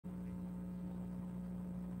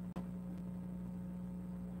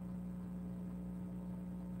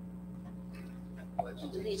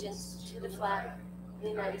pledge allegiance to the flag of the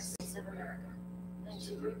United States of America and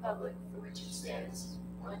to the republic for which it stands,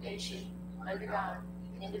 one nation, under God,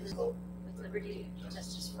 indivisible, with liberty and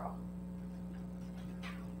justice for all.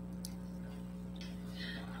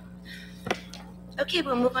 Okay,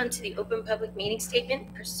 we'll move on to the open public meeting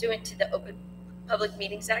statement. Pursuant to the Open Public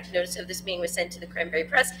Meetings Act, notice of this meeting was sent to the Cranberry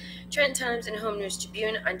Press, Trenton Times, and Home News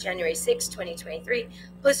Tribune on January 6, 2023,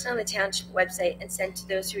 posted on the Township website, and sent to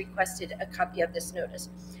those who requested a copy of this notice.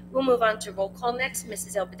 We'll move on to roll call next.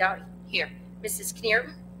 Mrs. El-Badawi. Here. Mrs.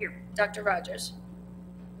 Kinnear. Here. Dr. Rogers.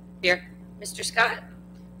 Here. Mr. Scott.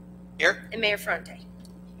 Here. And Mayor Fronte.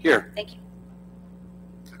 Here. Thank you.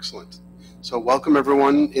 Excellent. So welcome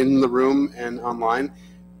everyone in the room and online.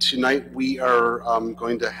 Tonight we are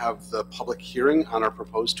going to have the public hearing on our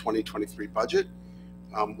proposed 2023 budget.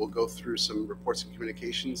 We'll go through some reports and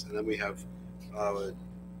communications, and then we have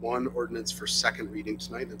one ordinance for second reading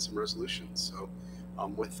tonight and some resolutions. So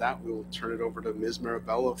with that, we will turn it over to Ms.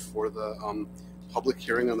 Marabella for the public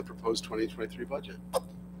hearing on the proposed 2023 budget.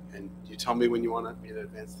 And you tell me when you want me to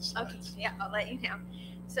advance the slides. Okay, yeah, I'll let you know.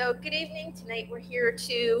 So good evening. Tonight we're here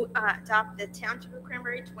to adopt the Township of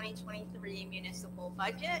Cranberry 2023 municipal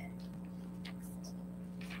budget.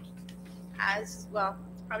 As well,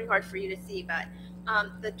 it's probably hard for you to see, but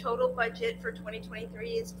the total budget for 2023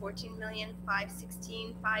 is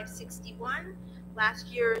 $14,516,561. Last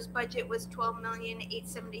year's budget was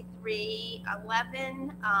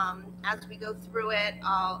 $12,873,11. As we go through it,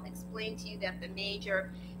 I'll explain to you that the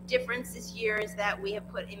major difference this year is that we have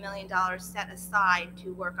put $1 million set aside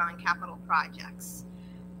to work on capital projects.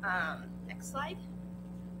 Next slide.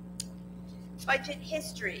 Budget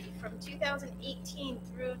history from 2018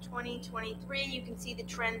 through 2023. You can see the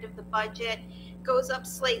trend of the budget goes up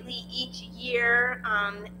slightly each year,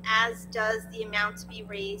 as does the amount to be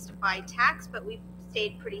raised by tax, but we've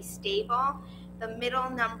stayed pretty stable. The middle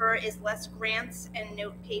number is less grants and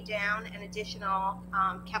note pay down and additional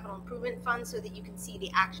capital improvement funds, so that you can see the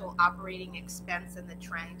actual operating expense and the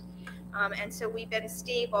trend. And so we've been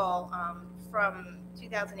stable from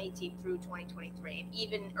 2018 through 2023, and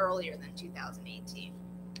even earlier than 2018.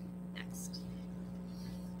 Next.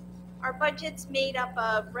 Our budget's made up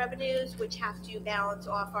of revenues, which have to balance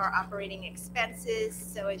off our operating expenses.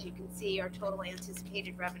 So as you can see, our total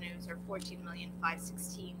anticipated revenues are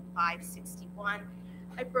 $14,516,561.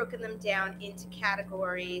 I've broken them down into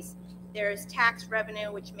categories. There's tax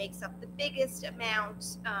revenue, which makes up the biggest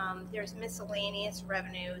amount. There's miscellaneous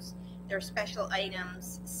revenues. There's special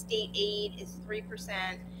items. State aid is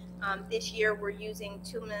 3%. This year we're using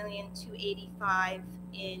 $2,285,000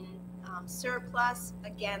 in surplus.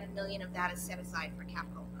 Again, $1 million of that is set aside for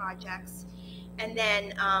capital projects. And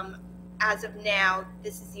then as of now,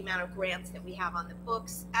 this is the amount of grants that we have on the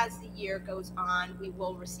books. As the year goes on, we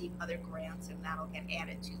will receive other grants, and that'll get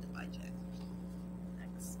added to the budget.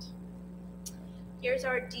 Next. Here's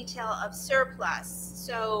our detail of surplus.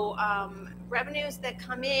 So revenues that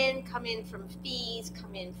come in from fees,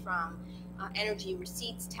 come in from energy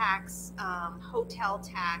receipts tax, hotel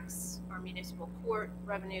tax, our municipal court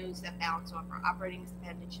revenues that balance off our operating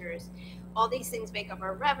expenditures. All these things make up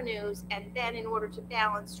our revenues, and then in order to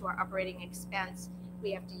balance to our operating expense,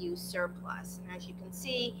 we have to use surplus. And as you can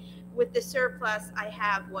see, with the surplus, I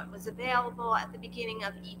have what was available at the beginning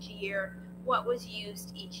of each year, what was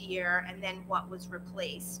used each year, and then what was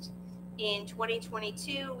replaced. In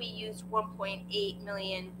 2022, we used 1.8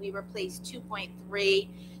 million. We replaced 2.3.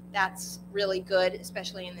 That's really good,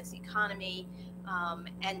 especially in this economy.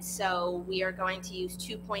 And so we are going to use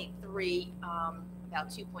 2.3, about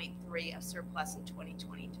 2.3 of surplus in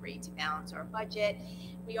 2023 to balance our budget.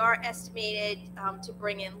 We are estimated to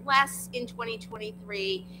bring in less in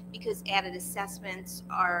 2023 because added assessments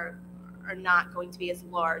are not going to be as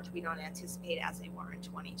large. We don't anticipate as they were in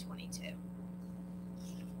 2022.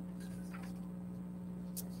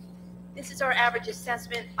 This is our average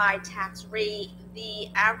assessment by tax rate. The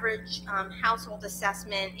average household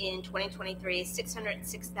assessment in 2023 is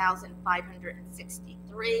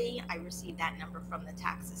 $606,563. I received that number from the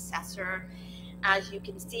tax assessor. As you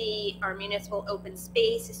can see, our municipal open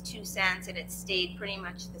space is 2 cents, and it stayed pretty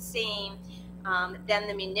much the same. Then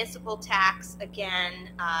the municipal tax, again,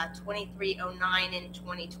 $23.09 in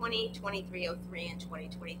 2020, $23.03 in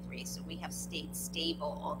 2023. So we have stayed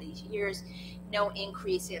stable all these years. No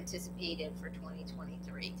increase anticipated for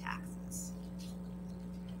 2023 taxes.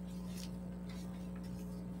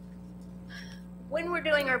 When we're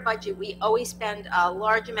doing our budget, we always spend a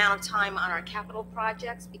large amount of time on our capital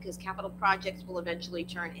projects because capital projects will eventually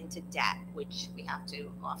turn into debt, which we have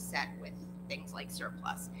to offset with things like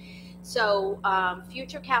surplus. So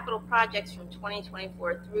future capital projects from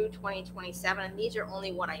 2024 through 2027, and these are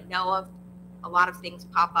only what I know of. A lot of things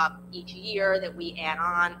pop up each year that we add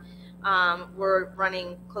on. We're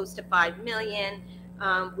running close to $5 million.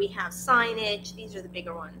 We have signage. These are the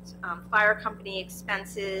bigger ones. Fire company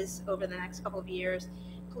expenses over the next couple of years.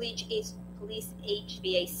 Police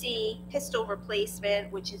HVAC, pistol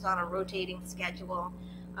replacement, which is on a rotating schedule.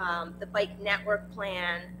 The bike network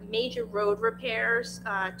plan, major road repairs,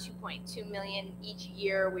 $2.2 million each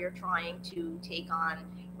year. We are trying to take on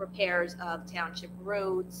repairs of township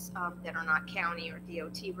roads that are not county or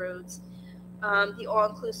DOT roads. The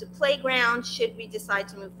all-inclusive playground, should we decide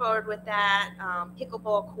to move forward with that.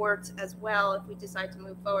 Pickleball courts as well, if we decide to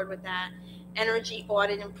move forward with that. Energy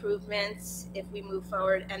audit improvements, if we move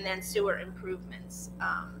forward, and then sewer improvements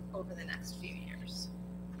over the next few years.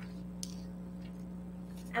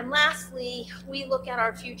 And lastly, we look at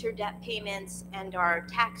our future debt payments and our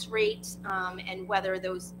tax rate and whether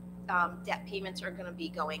those debt payments are going to be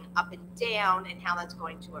going up and down and how that's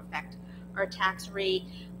going to affect our tax rate.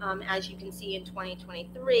 As you can see in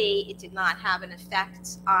 2023, it did not have an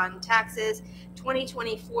effect on taxes.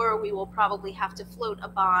 2024, we will probably have to float a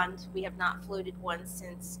bond. We have not floated one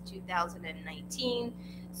since 2019.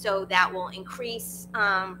 So that will increase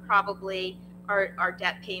probably our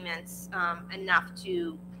debt payments enough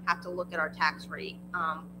to have to look at our tax rate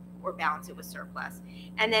or balance it with surplus.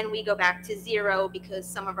 And then we go back to zero because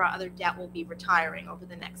some of our other debt will be retiring over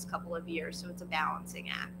the next couple of years. So it's a balancing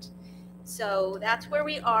act. So that's where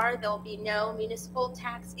we are. There'll be no municipal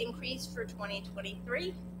tax increase for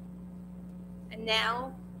 2023. And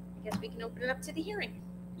now I guess we can open it up to the hearing.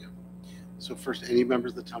 Yeah. So first, any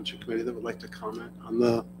members of the Township Committee that would like to comment on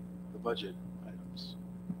the budget items?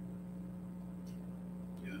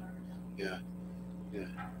 Yeah,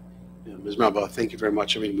 Ms. Malba, thank you very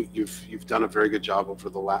much. I mean, you've done a very good job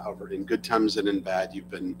over in good times and in bad. You've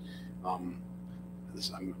been I'm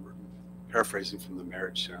paraphrasing from the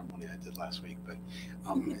marriage ceremony I did last week, but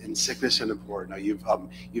in sickness and in poor. Now you've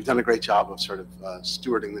done a great job of sort of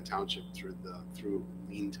stewarding the township through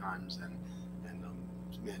lean times and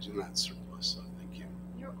managing that surplus. So thank you.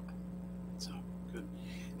 You're welcome. So good.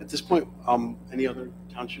 At this point, any other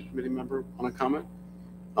Township Committee member want to comment?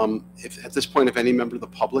 If at this point, if any member of the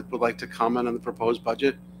public would like to comment on the proposed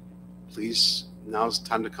budget, please, now's the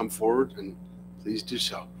time to come forward and please do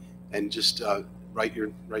so. And just write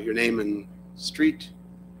your name and street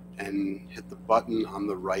and hit the button on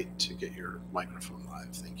the right to get your microphone live.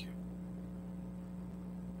 Thank you.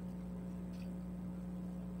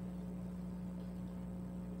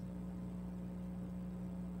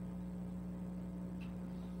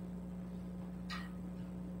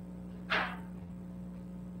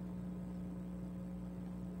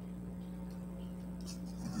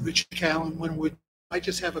 Richard Callen, Winwood. I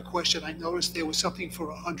just have a question. I noticed there was something for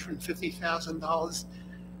 $150,000.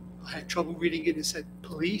 I had trouble reading it. It said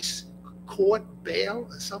police, court, bail,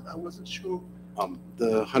 or something. I wasn't sure.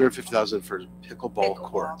 The $150,000 for pickleball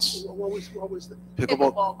courts. What was the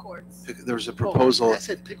Pickleball courts. There was a proposal. I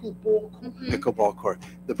said pickleball court. Pickleball court.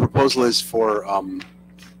 The proposal is for I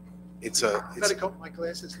better go with my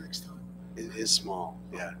glasses next time. It is small.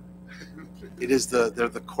 Yeah. It is they're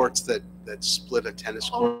the courts that split a tennis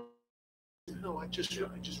court. No, I just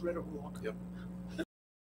read it wrong. Yep. Okay,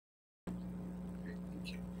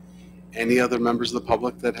 thank you. Any other members of the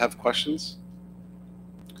public that have questions?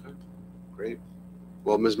 Okay, great.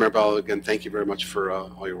 Well, Ms. Maribel, again, thank you very much for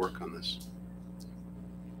all your work on this.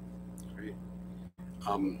 Great.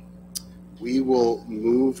 We will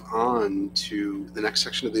move on to the next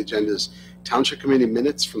section of the agenda is Township Committee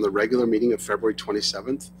minutes from the regular meeting of February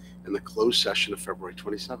 27th and the closed session of February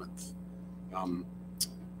 27th.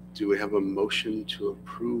 Do we have a motion to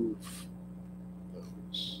approve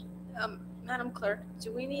those? Madam Clerk,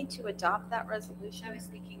 do we need to adopt that resolution? I was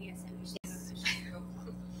thinking yes.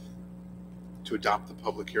 To adopt the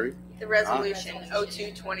public hearing? The resolution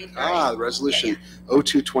 0223. The resolution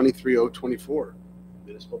 0223-024,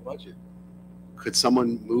 municipal budget. Could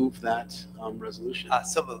someone move that resolution?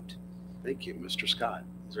 So moved. Thank you, Mr. Scott.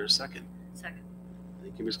 Is there a second? Second.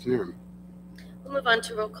 Thank you, Ms. Knierim. We'll move on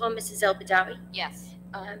to roll call. Mrs. El Badawi. Yes.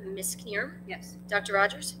 Ms. Knierim. Yes. Dr.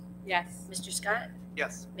 Rogers. Yes. Mr. Scott.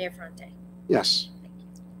 Yes. Mayor Fronte. Yes.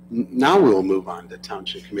 Now we'll move on to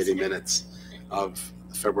Township Committee minutes of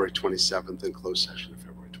February 27th and closed session of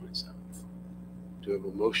February 27th. Do we have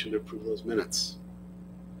a motion to approve those minutes?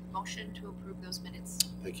 Motion to approve those minutes.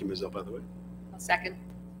 Thank you, Ms. El Badawi. A second.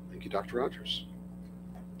 Thank you, Dr. Rogers.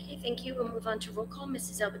 Okay, thank you. We'll move on to roll call.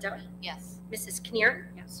 Mrs. El Badawi. Yes. Mrs. Knierim.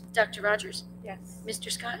 Yes. Dr. Rogers. Yes.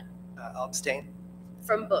 Mr. Scott. I'll abstain.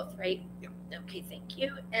 From both, right? Yep. Okay, thank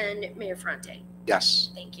you. And Mayor Fronte?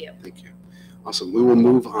 Yes. Thank you. Thank you. Awesome. We will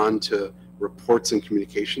move on to reports and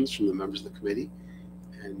communications from the members of the committee.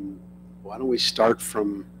 And why don't we start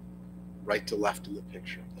from right to left in the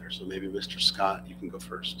picture up there? So maybe Mr. Scott, you can go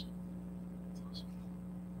first.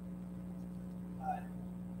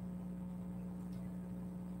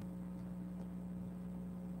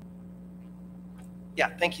 Yeah,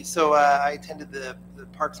 thank you. So I attended the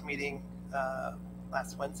Parks meeting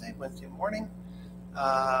last Wednesday morning.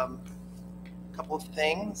 A couple of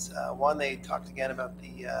things. One, they talked again about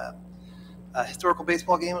the historical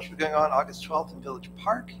baseball game, which will be going on August 12th in Village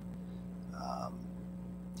Park.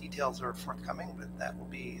 Details are forthcoming, but that will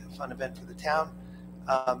be a fun event for the town.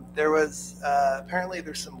 There was apparently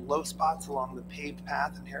there's some low spots along the paved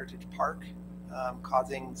path in Heritage Park,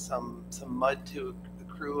 causing some mud to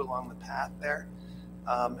accrue along the path there.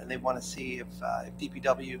 And they want to see if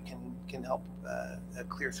DPW can help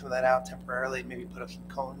clear some of that out temporarily, maybe put up some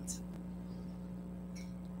cones.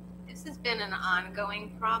 This has been an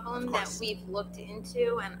ongoing problem that we've looked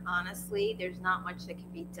into, and honestly, there's not much that can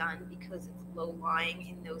be done because it's low-lying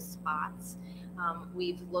in those spots.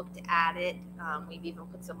 We've looked at it. We've even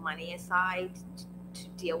put some money aside to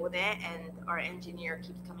deal with it, and our engineer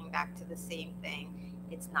keeps coming back to the same thing.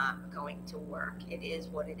 It's not going to work. It is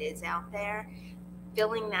what it is out there.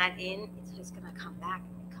 Filling that in, it's just going to come back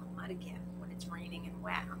and become mud again when it's raining and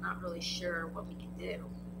wet. I'm not really sure what we can do.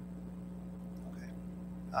 Okay.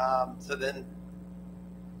 So then,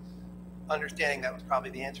 understanding that was probably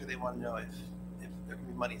the answer, they want to know if there can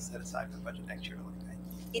be money set aside for the budget next year.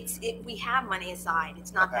 We have money aside.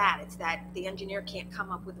 It's not that. It's that the engineer can't come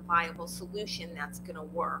up with a viable solution that's going to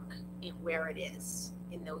work in where it is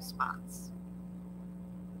in those spots.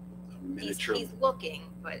 Miniature. He's looking,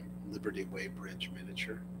 but Liberty Way Bridge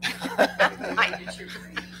miniature. Can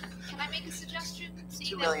I make a suggestion?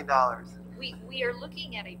 $2 million. We are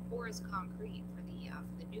looking at a porous concrete for the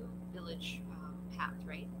new village path,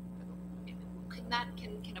 right?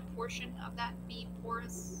 Can a portion of that be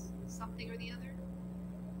porous, something or the other?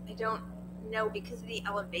 I don't know because of the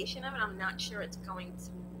elevation of it. I'm not sure it's going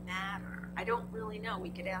to matter. I don't really know. We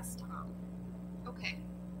could ask Tom. Okay.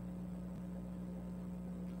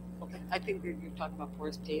 Okay, I think you're talking about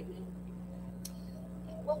porous pavement.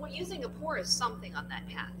 Well, we're using a porous something on that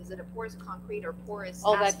path. Is it a porous concrete or porous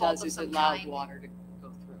All that asphalt does of is some allow kind? water to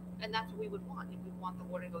go through. And that's what we would want. We want the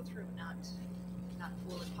water to go through, not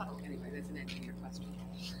full and puddle. Anyway, that's an engineer question.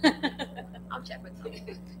 I'll check with Tom.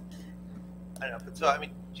 I don't know, but so I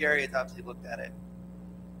mean, Jerry has obviously looked at it.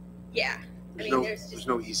 Yeah. There's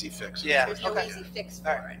no easy fix. Yeah. There's no easy fix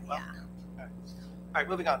for it. Well, Yeah. All right,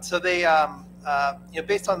 moving on. So they,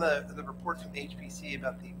 based on the report from the HPC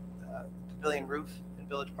about the pavilion roof in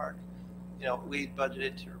Village Park, we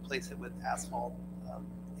budgeted to replace it with asphalt.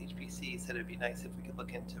 HPC said it'd be nice if we could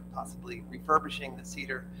look into possibly refurbishing the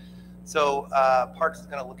cedar. So Parks is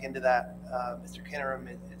going to look into that. Mr. Kinneram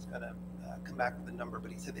is going to come back with a number, but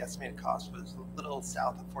he said the estimated cost was a little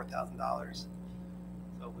south of $4,000,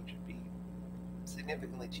 so which would be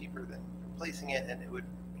significantly cheaper than replacing it, and it would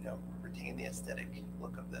retain the aesthetic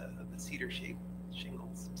look of the cedar shaped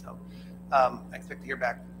shingles. So I expect to hear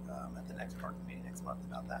back at the next park meeting next month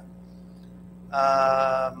about that.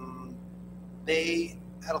 They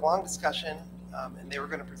had a long discussion, and they were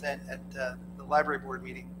going to present at the library board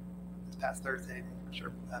meeting this past Thursday. I'm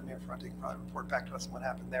sure Mayor Fronte can probably report back to us on what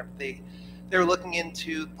happened there. But they were looking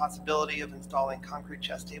into the possibility of installing concrete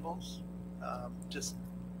chess tables, just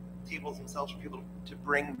tables themselves for people to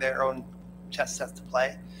bring their own chess sets to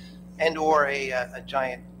play, and or a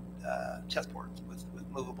giant chessboard with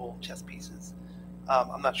movable chess pieces.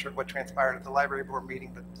 I'm not sure what transpired at the library board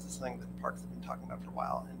meeting, but this is something that Parks has been talking about for a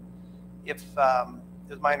while. And if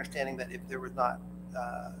it was my understanding that if there was not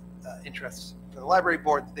interest for the library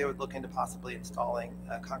board, they would look into possibly installing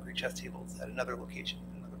concrete chess tables at another location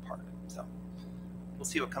in another park. So we'll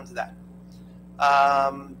see what comes of that.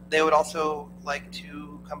 They would also like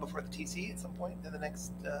to come before the TC at some point in the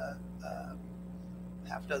next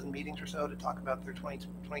half dozen meetings or so to talk about their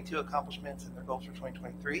 2022 accomplishments and their goals for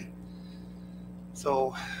 2023.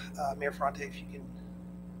 So Mayor Fronte, if you can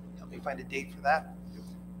help me find a date for that.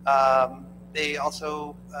 They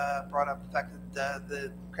also brought up the fact that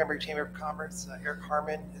the Cranberry Chamber of Commerce, Eric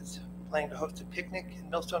Harmon, is planning to host a picnic in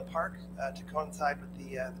Millstone Park to coincide with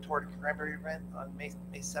the Tour de Cranberry event on May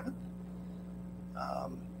 7th.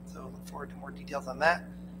 So look forward to more details on that.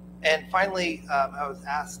 And finally, I was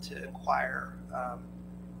asked to inquire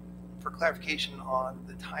for clarification on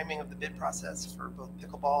the timing of the bid process for both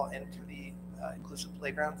pickleball and for the inclusive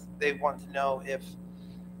playgrounds. They want to know if,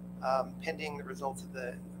 pending the results of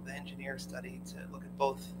the the engineer study to look at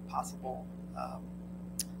both possible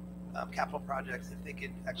capital projects if they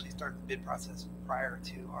could actually start the bid process prior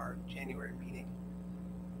to our January meeting.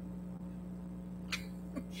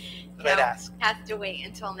 But I'd ask. Has to wait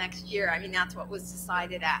until next year. I mean, that's what was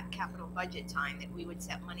decided at capital budget time, that we would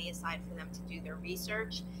set money aside for them to do their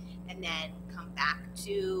research and then come back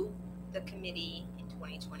to the committee in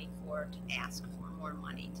 2024 to ask for more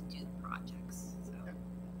money to do the projects. So.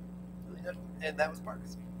 Really good. And that was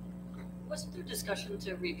Marcus. Wasn't there discussion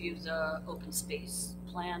to review the open space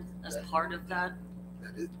plan as part of that?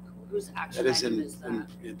 Whose action item is that?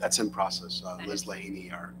 That's in process. That Liz is- Leahy,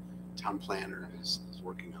 our town planner, is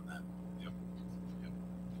working on that.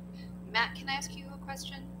 Matt, can I ask you a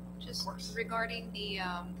question? Just course. regarding the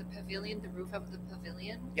pavilion, the roof of the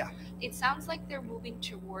pavilion? Yeah. It sounds like they're moving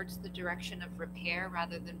towards the direction of repair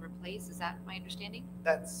rather than replace. Is that my understanding?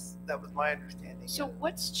 That was my understanding. So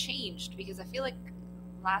what's changed? Because I feel like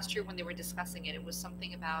last year when they were discussing it, it was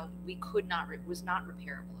something about was not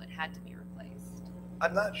repairable. It had to be replaced.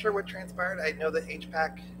 I'm not sure what transpired. I know that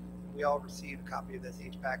HPAC, we all received a copy of this.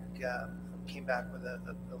 HPAC came back with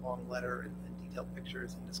a long letter and detailed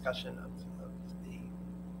pictures and discussion of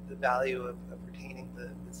the value of retaining the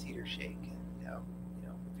cedar shake. And how,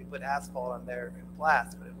 if you put asphalt on there, it would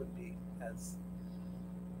last, but it wouldn't be as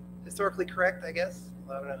historically correct, I guess.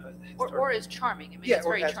 I don't know. Or as charming. I mean, Yeah, it's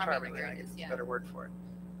or very as charming, charming, where I it guess is. is Yeah. a better word for it.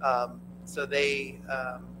 So they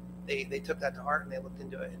took that to heart and they looked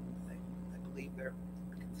into it, and I believe they're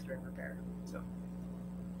considering repair. So.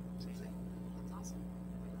 That's awesome.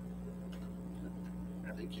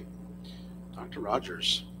 Thank you. Dr.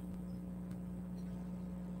 Rogers.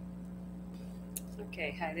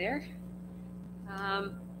 Okay, hi there. I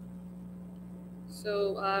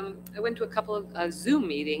went to a couple of Zoom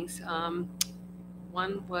meetings.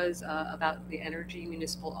 One was about the energy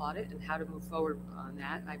municipal audit and how to move forward on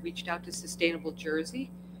that. I reached out to Sustainable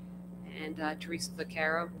Jersey, and Teresa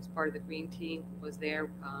Vaccaro, who's part of the Green Team, was there.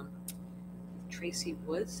 Tracy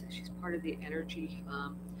Woods, she's part of the energy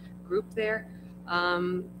group there.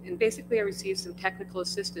 And basically I received some technical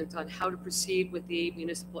assistance on how to proceed with the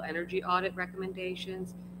municipal energy audit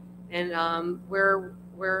recommendations, and where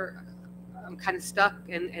I'm kind of stuck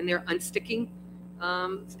and they're unsticking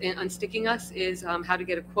us is how to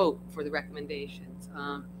get a quote for the recommendations,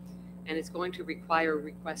 and it's going to require a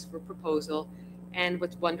request for proposal. And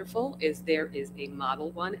what's wonderful is there is a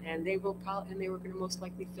model one, and they were going to most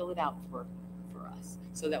likely fill it out for us,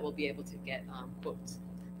 so that we'll be able to get quotes,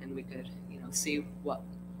 and we could see what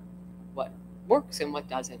works and what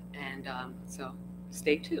doesn't. And so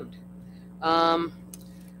stay tuned.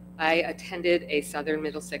 I attended a Southern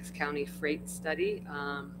Middlesex County freight study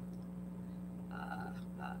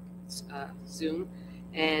Zoom,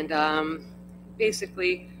 and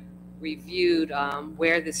basically reviewed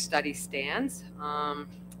where this study stands.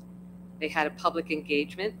 They had a public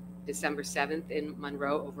engagement December 7th in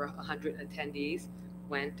Monroe. Over 100 attendees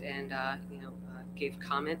went and gave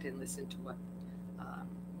comment and listened to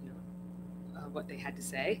what they had to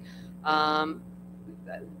say.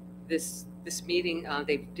 This meeting,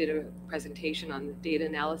 they did a presentation on the data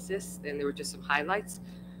analysis, and there were just some highlights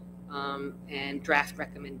and draft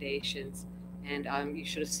recommendations. And you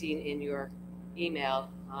should have seen in your email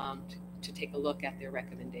to take a look at their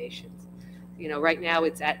recommendations. Right now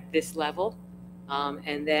it's at this level,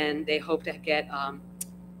 and then they hope to get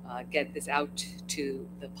this out to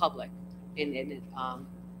the public and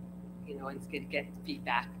get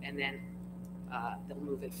feedback, and then they'll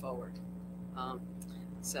move it forward.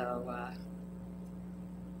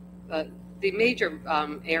 The major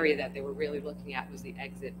area that they were really looking at was the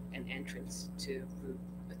exit and entrance to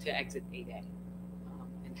exit 8A,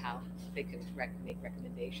 and how they could make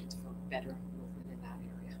recommendations for better movement in that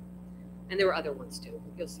area. And there were other ones too.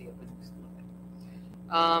 You'll see it when you look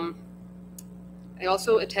at it. I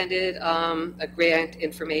also attended a grant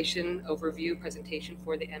information overview presentation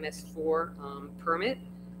for the MS4 permit,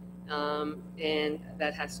 and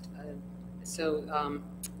that has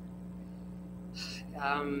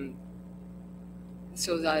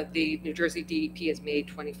the New Jersey DEP has made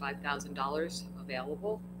 $25,000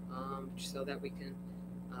 available, so that we can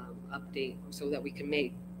update, so that we can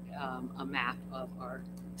make a map of our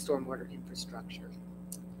stormwater infrastructure.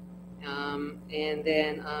 And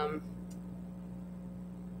then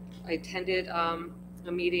I attended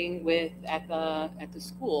a meeting at the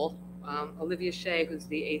school. Olivia Shea, who's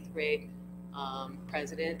the 8th grade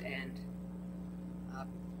president and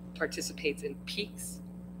participates in PEAKS.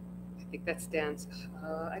 I think that stands,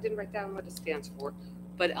 I didn't write down what it stands for,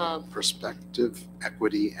 but Perspective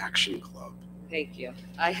Equity Action Club. Thank you.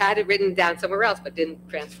 I had it written down somewhere else, but didn't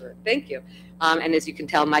transfer it. Thank you. And as you can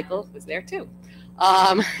tell, Michael was there too.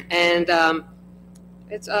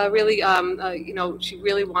 It's really, you know, she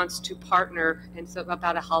really wants to partner, and so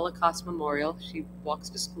about a Holocaust memorial. She walks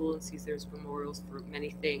to school and sees there's memorials for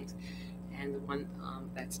many things, and the one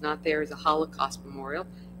that's not there is a Holocaust memorial.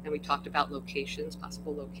 And we talked about locations,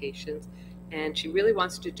 possible locations, and she really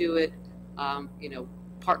wants to do it, you know,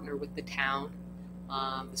 partner with the town,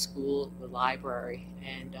 the school, the library,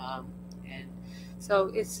 and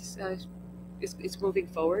so it's moving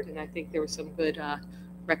forward. And I think there was some good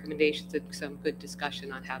recommendations and some good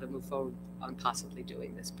discussion on how to move forward on possibly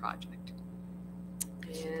doing this project.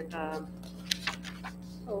 And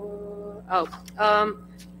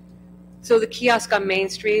so the kiosk on Main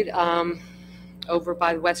Street, over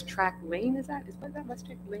by West Track Lane, is that West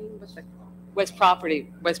Track Lane? What's that called? West Property.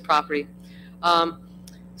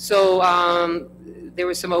 There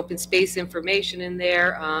was some open space information in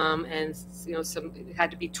there, and you know, it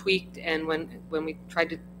had to be tweaked. And when we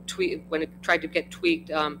tried to when it tried to get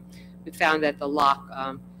tweaked, we found that the lock,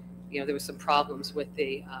 you know, there was some problems with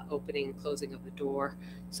the opening and closing of the door.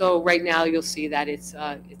 So right now you'll see that it's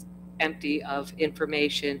empty of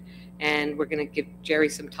information, and we're going to give Jerry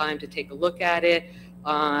some time to take a look at it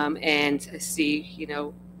and see, you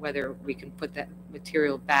know, whether we can put that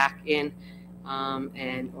material back in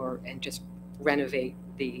and just renovate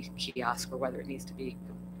the kiosk, or whether it needs to be,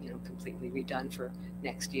 you know, completely redone for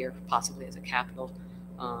next year, possibly as a capital.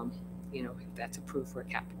 You know, if that's approved for a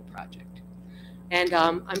capital project. And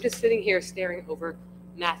I'm just sitting here staring over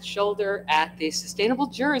Matt's shoulder at the sustainable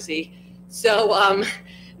jersey. So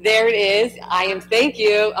there it is. Thank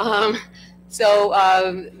you.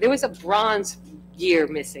 There was a bronze year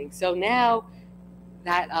missing. So now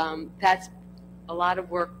that that's a lot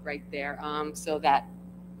of work right there. So that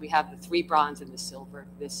we have the 3 bronze and the silver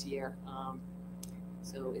this year.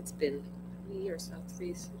 So it's been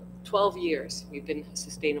 12 years we've been a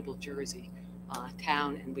sustainable jersey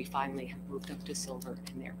town, and we finally have moved up to silver,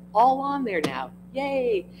 and they're all on there now.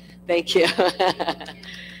 Yay! Thank you.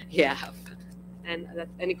 Yeah. And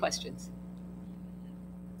any questions?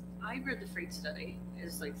 I read the freight study.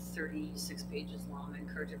 It's like 36 pages long. I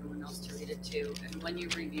encourage everyone else to read it too. And when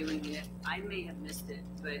you're reviewing it, I may have missed it,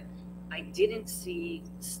 but I didn't see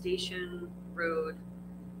Station Road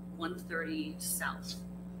 130 South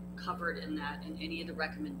covered in any of the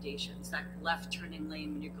recommendations. That left turning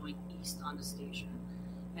lane when you're going east on the station,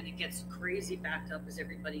 and it gets crazy backed up, as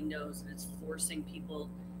everybody knows, and it's forcing people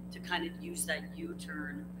to kind of use that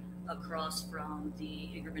U-turn across from the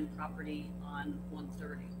Ingerman property on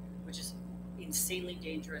 130, which is insanely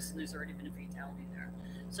dangerous, and there's already been a fatality there.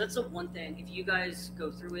 So that's the one thing. If you guys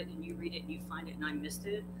go through it and you read it and you find it and I missed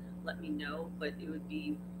it, let me know. But it would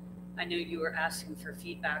be, I know you were asking for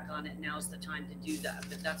feedback on it. Now's the time to do that.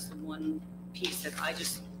 But that's the one piece that I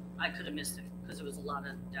could have missed it because it was a lot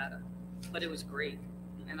of data. But it was great.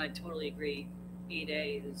 And I totally agree.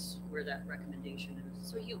 8A is where that recommendation is.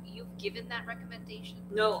 So you've given that recommendation?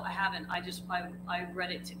 No, I haven't. I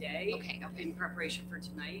read it today. Okay. In preparation for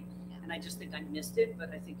tonight. Yeah. And I just think I missed it.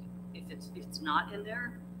 But I think if it's not in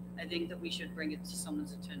there, I think that we should bring it to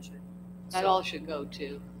someone's attention. That all should go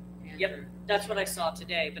to. Yep, that's what I saw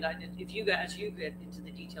today, but if you guys, you get into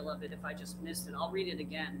the detail of it, if I just missed it, I'll read it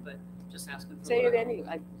again, but just asking for. Say it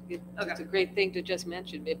anyway. It's a great thing to just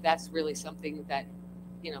mention, if that's really something that,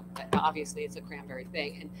 you know, obviously it's a Cranberry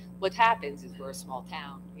thing. And what happens is we're a small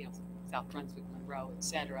town, you know, South Brunswick, Monroe,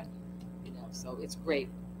 etc. You know, so it's great.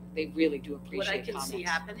 They really do appreciate What I can comments. see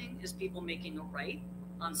happening is people making a right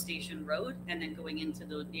on Station Road and then going into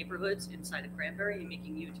the neighborhoods inside of Cranberry and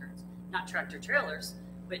making U-turns. Not tractor trailers,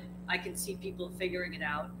 but I can see people figuring it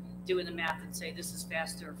out, doing the math and say, this is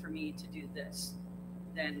faster for me to do this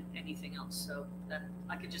than anything else. So that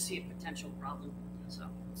I could just see a potential problem.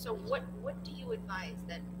 So what do you advise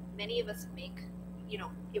that many of us make, you know,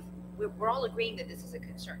 if we're all agreeing that this is a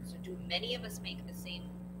concern, so do many of us make the same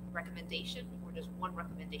recommendation, or does one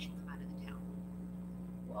recommendation come out of the town?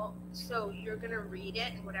 Well, so you're going to read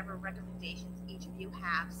it, and whatever recommendations each of you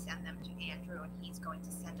have, send them to Andrew, and he's going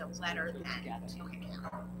to send a letter then.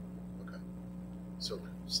 Okay. So it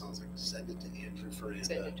sounds like send it to Andrew for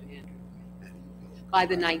Send it to Andrew. By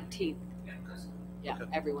the 19th. Yeah, Okay.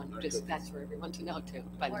 everyone, just that's for everyone to know too.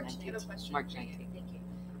 By the March, do you have a 19th. question? March 19th. Thank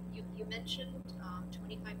you. You mentioned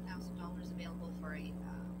 $25,000 available for a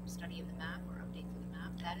study of the map or update for the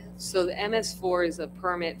map. That is. So the MS4 is a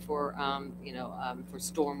permit for, for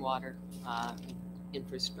stormwater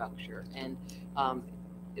infrastructure, and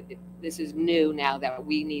this is new now that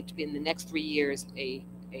we need to, in the next 3 years, a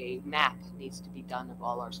a map needs to be done of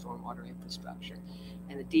all our stormwater infrastructure.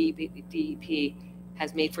 And the DEP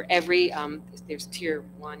has made for every, there's tier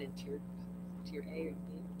 1 and tier A, or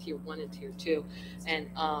tier 1 and tier 2. And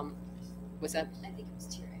what's that? I think it was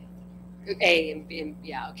tier A and B,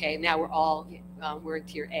 yeah, okay. Now we're in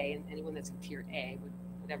tier A, and anyone that's in tier A,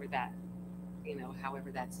 whatever that,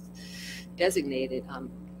 however that's designated,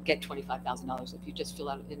 get $25,000 if you just fill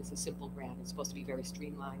out it as a simple grant. It's supposed to be very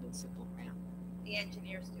streamlined and simple grant. The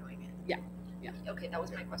engineer's doing it. Yeah. Okay, that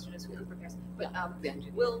was my question, is who prepares? But The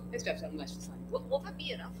engineer. will It's got something nice to sign. will that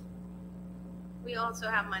be enough? We also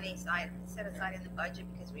have money set aside in the budget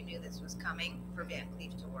because we knew this was coming for Van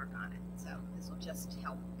Cleef to work on it. So this will just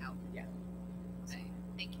help out. Yeah. Okay,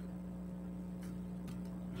 thank you.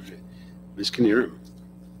 Okay. Ms. Kinnear.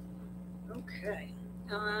 Okay.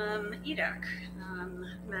 EDAC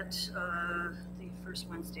met the first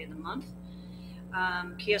Wednesday of the month.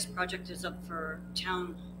 Kiosk project is up for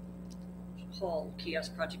Town Hall.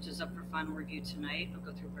 Kiosk project is up for final review tonight. I'll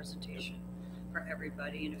go through a presentation for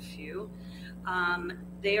everybody in a few.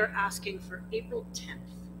 They are asking for April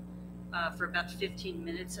 10th for about 15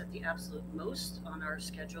 minutes at the absolute most on our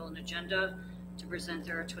schedule and agenda to present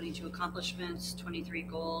their 22 accomplishments, 23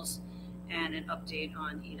 goals, and an update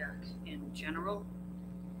on EDAC in general.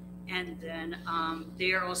 And then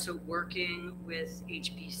they are also working with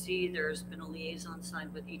HPC. There's been a liaison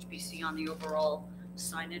signed with HPC on the overall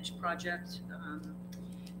signage project.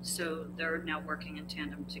 So they're now working in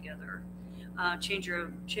tandem together.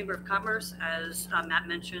 Chamber of Commerce, as Matt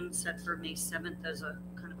mentioned, set for May 7th as a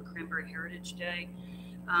kind of a Cranberry Heritage Day.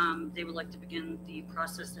 They would like to begin the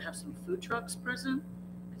process to have some food trucks present,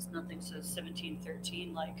 because nothing says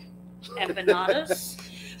 1713 like empanadas.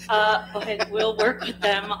 But we'll work with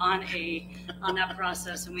them on that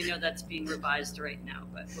process, and we know that's being revised right now,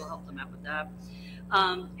 but we'll help them out with that.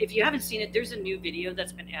 If you haven't seen it, there's a new video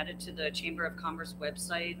that's been added to the Chamber of Commerce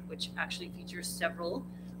website, which actually features several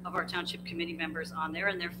of our township committee members on there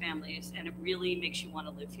and their families, and it really makes you want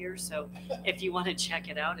to live here. So if you want to check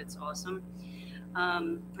it out, it's awesome.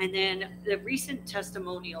 And then the recent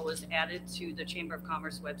testimonial was added to the Chamber of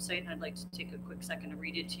Commerce website. I'd like to take a quick second to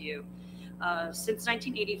read it to you. Since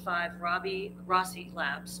 1985, Rossi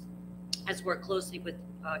Labs has worked closely with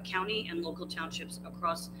county and local townships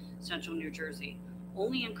across central New Jersey.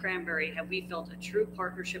 Only in Cranberry have we felt a true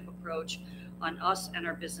partnership approach on us and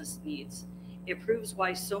our business needs. It proves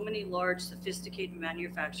why so many large, sophisticated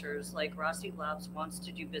manufacturers like Rossi Labs wants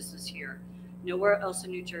to do business here. Nowhere else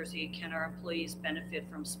in New Jersey can our employees benefit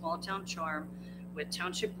from small town charm with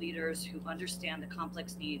township leaders who understand the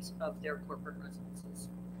complex needs of their corporate residences.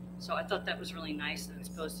 So I thought that was really nice, and it's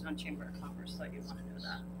posted on Chamber of Commerce, so you want to know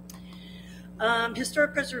that.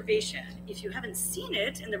 Historic preservation. If you haven't seen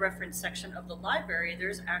it in the reference section of the library,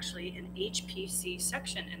 there's actually an HPC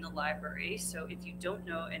section in the library. So if you don't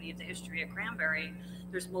know any of the history of Cranberry,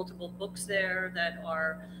 there's multiple books there that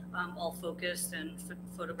are all focused, and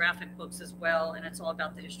photographic books as well. And it's all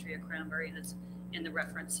about the history of Cranberry that's in the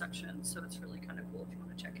reference section. So it's really kind of cool if you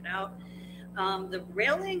want to check it out. The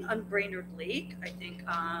railing on Brainerd Lake, I think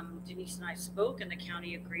Denise and I spoke, and the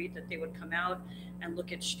county agreed that they would come out and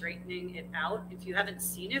look at straightening it out. If you haven't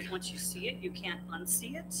seen it, once you see it, you can't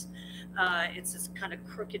unsee it. It's this kind of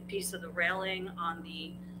crooked piece of the railing on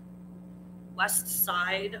the west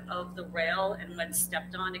side of the rail, and when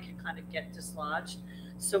stepped on, it can kind of get dislodged.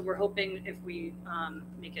 So we're hoping if we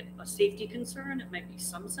make it a safety concern, it might be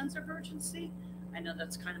some sense of urgency. I know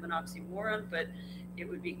that's kind of an oxymoron, but it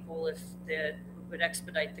would be cool if that would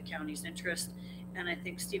expedite the county's interest. And I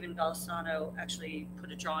think Stephen Galisano actually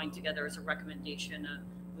put a drawing together as a recommendation to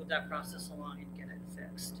move that process along and get it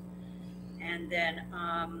fixed. And then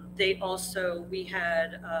we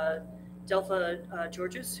had Delpha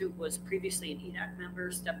Georges, who was previously an EDAC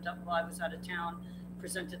member, stepped up while I was out of town,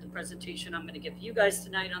 presented the presentation I'm going to give you guys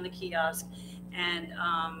tonight on the kiosk, and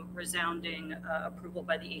resounding approval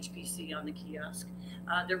by the HPC on the kiosk.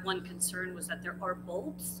 Their one concern was that there are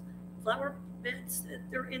bulbs, flower beds that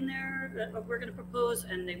they're in there that we're going to propose,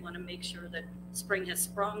 and they want to make sure that spring has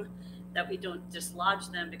sprung, that we don't dislodge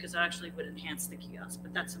them, because it actually would enhance the kiosk.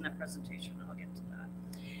 But that's in that presentation. I'll get to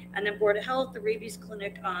that. And then Board of Health, the rabies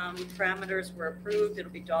clinic parameters were approved.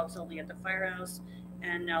 It'll be dogs only at the firehouse,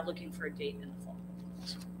 and now looking for a date in the fall.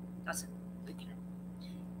 That's it. Thank you.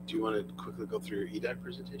 Do you want to quickly go through your EDAC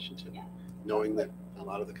presentation too? Yeah. Knowing that a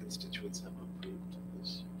lot of the constituents have approved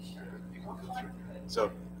this, you can go through.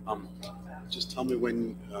 So, just tell me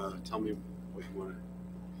when. Tell me what you want to.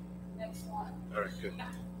 Next one. All right, good.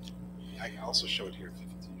 I can also show it here.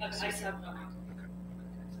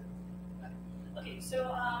 Okay,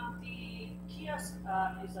 so the kiosk kiosk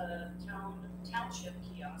is a township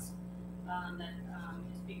kiosk that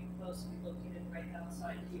is being proposed to be located right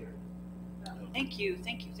outside here. Thank you.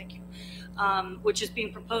 Which is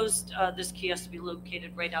being proposed, this kiosk to be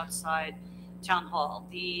located right outside Town Hall.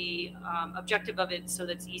 The objective of it, so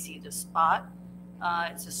that's easy to spot.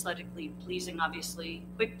 It's aesthetically pleasing, obviously,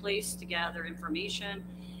 quick place to gather information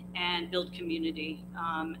and build community,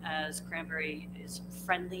 as Cranberry is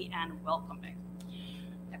friendly and welcoming.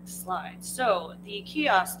 Next slide. So the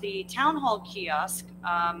kiosk, the Town Hall kiosk,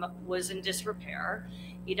 was in disrepair.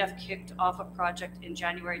 EDF kicked off a project in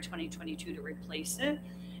January 2022 to replace it.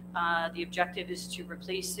 The objective is to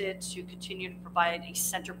replace it to continue to provide a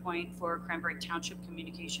center point for Cranberry Township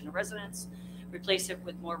communication to residents, replace it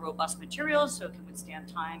with more robust materials so it can withstand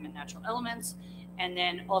time and natural elements, and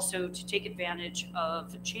then also to take advantage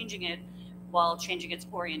of changing it while changing its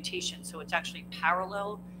orientation. So it's actually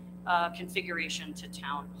parallel configuration to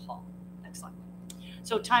Town Hall. Next slide.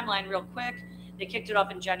 So timeline real quick. They kicked it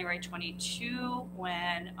off in January 22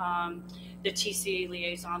 when the TCA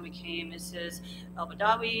liaison became Mrs.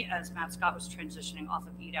 El-Badawi, as Matt Scott was transitioning off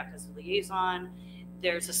of EDAC as a liaison.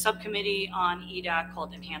 There's a subcommittee on EDAC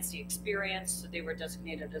called Enhance the Experience, so they were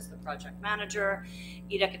designated as the project manager.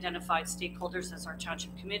 EDAC identified stakeholders as our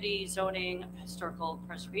Township Committee, Zoning, Historical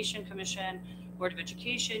Preservation Commission, Board of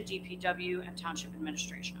Education, DPW, and Township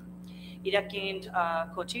Administration. EDAC gained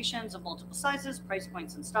quotations of multiple sizes, price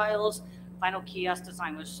points, and styles. Final kiosk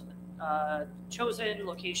design was chosen,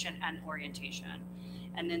 location, and orientation.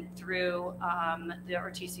 And then through the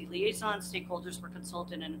RTC liaison, stakeholders were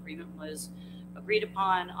consulted and agreement was agreed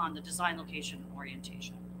upon on the design, location, and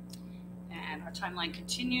orientation. And our timeline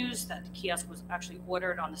continues that the kiosk was actually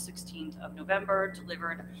ordered on the 16th of November,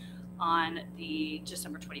 delivered on the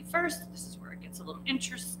December 21st. This is where it gets a little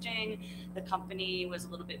interesting. The company was a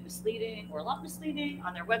little bit misleading, or a lot misleading,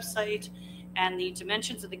 on their website, and the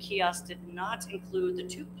dimensions of the kiosk did not include the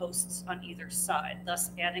 2 posts on either side,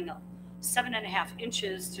 thus adding up 7.5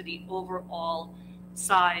 inches to the overall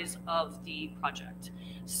size of the project.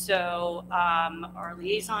 So our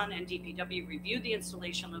liaison and DPW reviewed the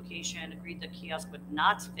installation location, agreed the kiosk would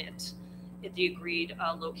not fit at the agreed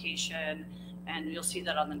location, and you'll see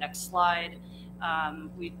that on the next slide.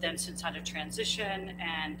 We've then since had a transition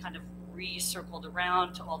and kind of recircled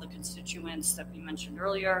around to all the constituents that we mentioned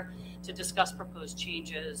earlier to discuss proposed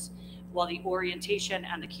changes, while the orientation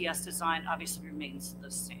and the kiosk design obviously remains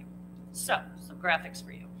the same. So, some graphics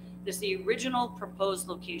for you. This is the original proposed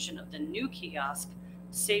location of the new kiosk,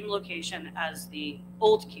 same location as the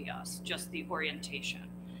old kiosk, just the orientation.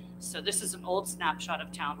 So this is an old snapshot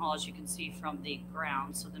of Town Hall, as you can see from the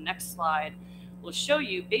ground. So the next slide will show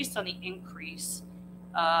you, based on the increase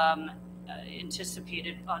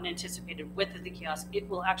unanticipated width of the kiosk, it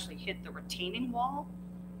will actually hit the retaining wall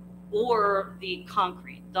or the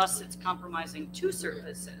concrete. Thus, it's compromising 2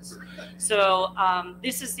 surfaces. So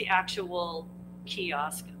this is the actual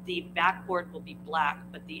kiosk. The backboard will be black,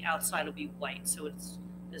 but the outside will be white. So it's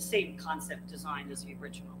the same concept design as the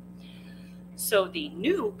original. So the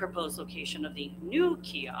new proposed location of the new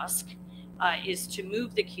kiosk is to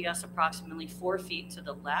move the kiosk approximately 4 feet to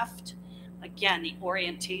the left. Again, the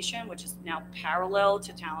orientation, which is now parallel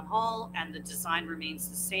to Town Hall, and the design remains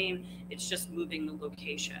the same. It's just moving the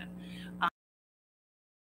location.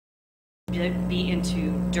 Be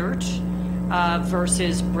into dirt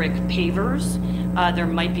versus brick pavers. There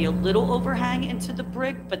might be a little overhang into the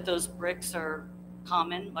brick, but those bricks are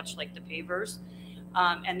common, much like the pavers.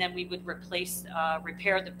 And then we would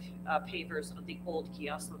repair the pavers of the old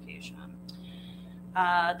kiosk location.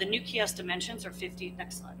 The new kiosk dimensions are 50,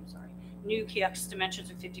 next slide, I'm sorry. New kiosk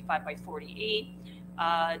dimensions are 55 by 48.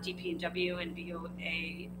 DPW and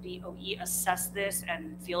BOE assess this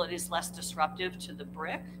and feel it is less disruptive to the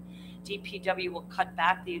brick. DPW will cut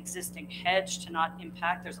back the existing hedge to not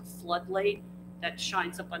impact. There's a floodlight that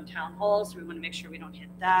shines up on Town Hall, so we want to make sure we don't hit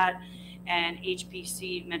that. And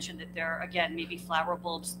HPC mentioned that there, again, maybe flower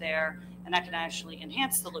bulbs there, and that can actually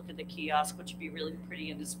enhance the look of the kiosk, which would be really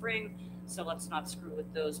pretty in the spring. So let's not screw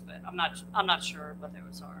with those, but I'm not sure what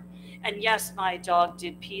those are. And yes, my dog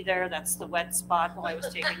did pee there. That's the wet spot while I was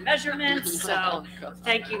taking measurements. So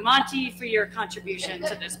thank you, Monty, for your contribution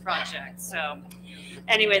to this project. So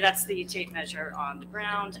anyway, that's the tape measure on the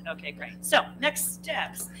ground. Okay, great. So next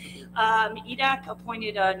steps. EDAC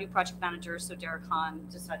appointed a new project manager, so Derek Hahn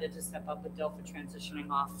decided to step up with Delpha transitioning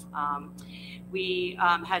off. We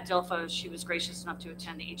had Delpha, she was gracious enough to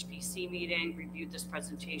attend the HPC meeting, reviewed this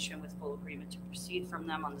presentation with full agreement to proceed from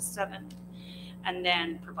them on the 7th, and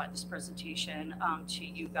then provide this presentation to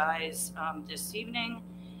you guys this evening.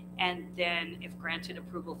 And then if granted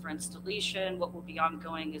approval for installation, what will be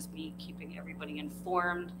ongoing is me keeping everybody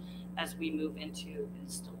informed as we move into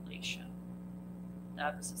installation.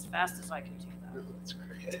 That was as fast as I could do that. That's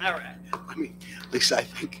great. All right. I mean, Lisa, I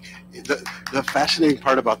think the fascinating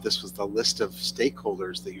part about this was the list of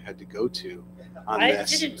stakeholders that you had to go to on I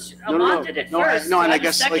this. didn't, No, Amon did it no, first. no, and I I'm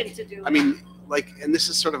guess, second like, to do I it. mean, like, and this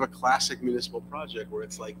is sort of a classic municipal project where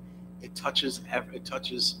it's like, it touches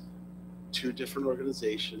 2 different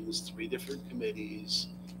organizations, 3 different committees,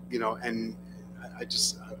 you know, and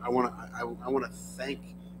I want to thank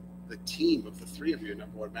the team of the 3 of you,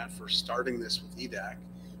 number one, Matt, for starting this with EDAC,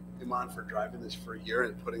 Iman for driving this for a year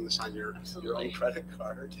and putting this on your own credit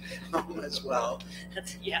card as well.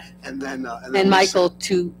 Yeah. And then And Michael,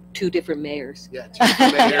 two different mayors. Yeah, 2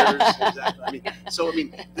 different mayors, exactly. I mean, so I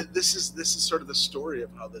mean, this is sort of the story of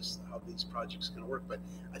how these projects are going to work. But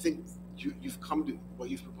I think you've come to what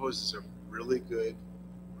you've proposed is a really good,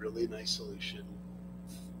 really nice solution.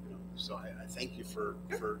 You know, so I thank you for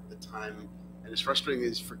the time. And as frustrating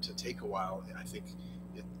as to take a while, I think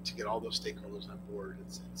to get all those stakeholders on board,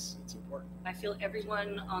 it's important. I feel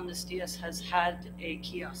everyone on this DS has had a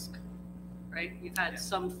kiosk, right? You've had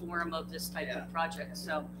some form of this type of project.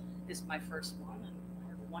 So this is my first one, and I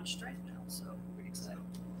have one stripe now, so I'm pretty excited.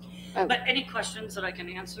 But any questions that I can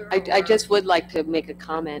answer? I just would like to make a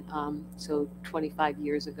comment. So 25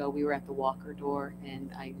 years ago, we were at the Walker door, and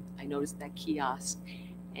I noticed that kiosk.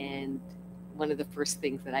 And one of the first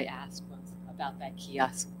things that I asked was about that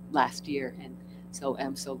kiosk last year. And so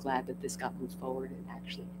I'm so glad that this got moved forward and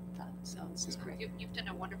actually done. So this is great. You've done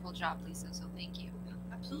a wonderful job, Lisa, so thank you.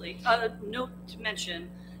 Absolutely. Note to mention,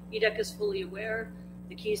 EDEC is fully aware.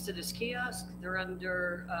 The keys to this kiosk, they're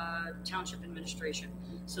under Township administration.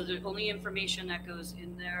 So the only information that goes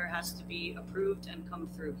in there has to be approved and come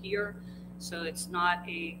through here. So it's not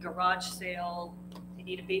a garage sale, you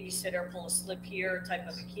need a babysitter, pull a slip here type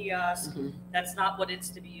of a kiosk. Mhm. That's not what it's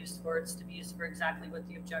to be used for. It's to be used for exactly what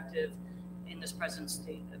the objective in this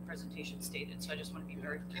presentation stated. So I just want to be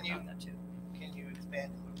very clear about that too. Can you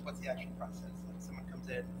expand, what's the action process? Like someone comes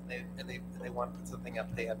in and they want to put something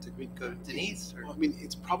up, they have to go to Denise? Or? Well, I mean,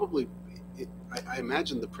 it's probably, I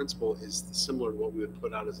imagine the principle is similar to what we would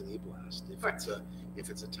put out as an e-blast. If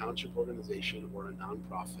it's a township organization or a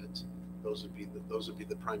nonprofit, those would be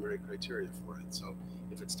the primary criteria for it. So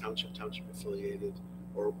if it's township affiliated,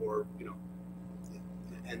 or you know,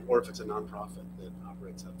 or if it's a nonprofit that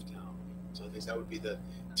operates out of town. So I think that would be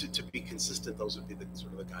to be consistent. Those would be the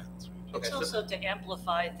sort of the guidance. It's also to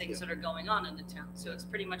amplify things that are going on in the town. So it's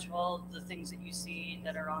pretty much all the things that you see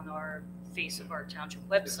that are on our face of our township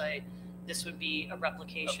website. This would be a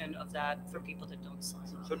replication of that for people that don't sign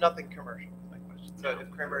on. So nothing commercial, is my question. So if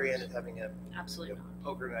Cranberry Inn is having a Absolutely not.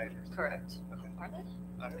 poker night or something. Correct. Okay. Are they?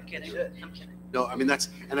 I'm I'm kidding. Should. I'm kidding. No, I mean I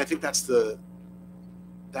think that's the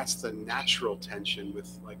natural tension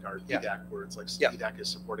with like our EDAC, where it's like EDAC is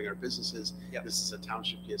supporting our businesses. This is a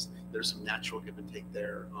township case. There's some natural give and take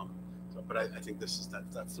there. But I think that's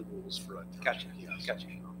the rules for a township kiosk. Gotcha.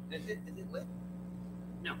 Is it lit?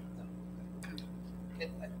 No. I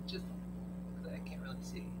can't really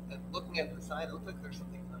see. Looking at the side, it looks like there's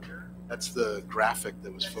something under. That's the graphic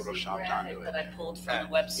that was That's the photoshopped graphic onto that it. I pulled from the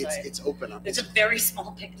website. It's open on. It's a very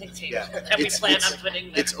small picnic table that we It's- plan it's- on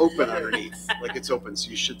putting there. It's open underneath, like it's open, so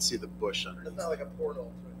you should see the bush underneath. It's not like a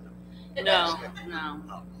portal. No.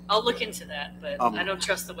 I'll look into that, but Um, I don't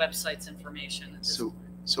trust the website's information. At this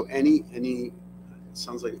So, any, it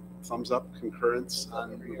sounds like thumbs up, concurrence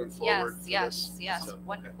on moving forward? for Yes, this? So,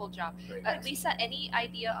 wonderful job. great. Lisa, any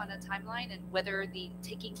idea on a timeline and whether the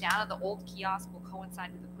taking down of the old kiosk will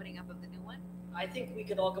coincide with the putting up of the new one? I think we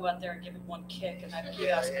could all go out there and give it one kick, and that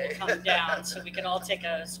kiosk will come down, so we can all take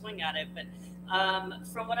a swing at it. But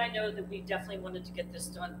from what I know, that we definitely wanted to get this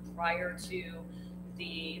done prior to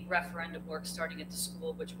the referendum work starting at the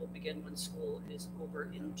school, which will begin when school is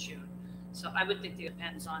over in June. So I would think it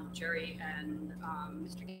depends on Jerry and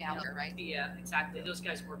Mr. Gallagher, right? Yeah, exactly. Those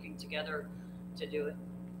guys working together to do it.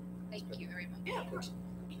 Thank you very much. Yeah, of course.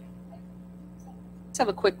 Just have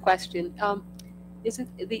a quick question. Is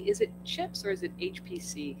it CHIPS or is it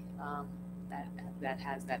HPC that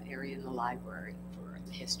has that area in the library for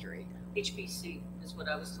the history? HPC is what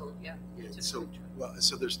I was told. Yeah. Yeah, It's a so, good job.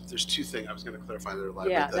 so there's 2 things I was going to clarify there.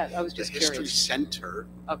 Library. Yeah, The I was just History curious. Center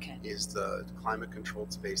Okay. is the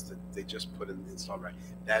climate-controlled space that they just put in the installed right.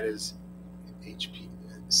 That is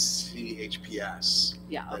CHPS.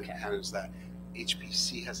 Yeah. That Okay. handles that.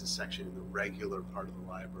 HPC has a section in the regular part of the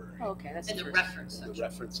library. Oh, okay. That's In the interesting. reference The section.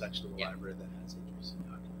 reference section of the Yeah. library that has HPC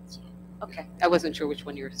documents. So, Okay. I wasn't sure which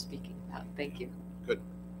one you were speaking about. Thank you.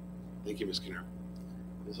 thank you, Ms. Kinner.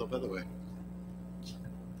 Ms. By the way.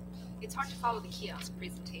 It's hard to follow the kiosk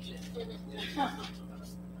presentation. I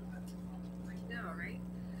know, right?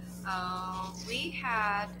 We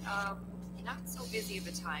had not so busy of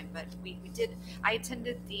a time, but we did. I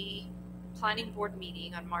attended the planning board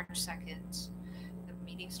meeting on March 2nd. The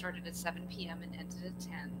meeting started at 7 p.m. and ended at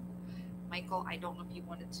 10. Michael, I don't know if you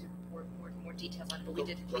wanted to report more details on it, but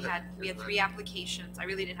we had 3 applications. I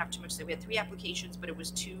really didn't have too much to say. We had 3 applications, but it was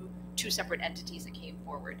two separate entities that came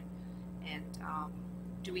forward. And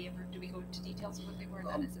do we go into details of what they were?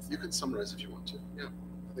 You can summarize if you want to. Yeah,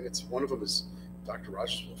 I think it's one of them is Dr.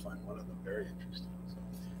 Rogers will find one of them very interesting.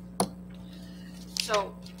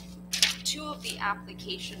 So 2 of the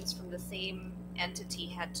applications from the same entity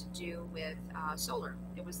had to do with solar.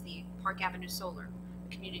 It was the Park Avenue Solar,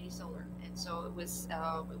 community solar, and so it was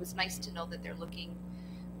nice to know that they're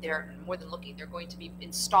more than looking. They're going to be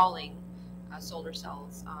installing solar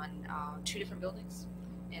cells on 2 different buildings,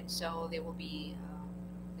 and so they will be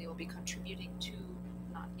contributing to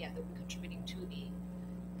the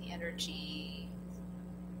energy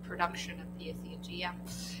production of PSE&G. Yeah,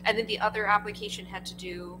 and then the other application had to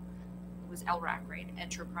do was LRAC, right?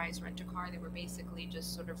 Enterprise Rent-A-Car. They were basically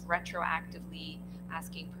just sort of retroactively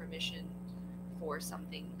asking permission for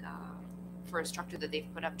something, for a structure that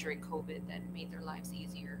they've put up during COVID that made their lives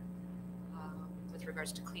easier with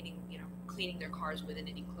regards to cleaning their cars within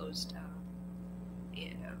an enclosed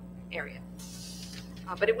area.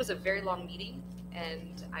 But it was a very long meeting,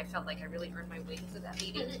 and I felt like I really earned my wings at that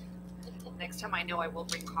meeting. Next time I know I will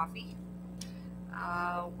bring coffee.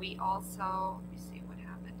 We also, let me see what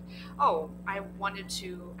happened. Oh, I wanted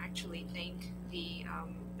to actually thank the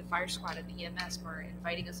fire squad at the EMS for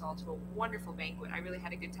inviting us all to a wonderful banquet. I really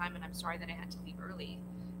had a good time, and I'm sorry that I had to leave early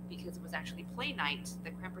because it was actually play night, the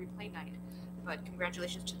Cranberry play night. But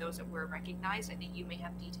congratulations to those that were recognized. I think you may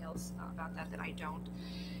have details about that I don't.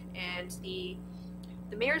 And the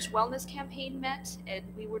mayor's wellness campaign met, and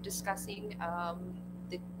we were discussing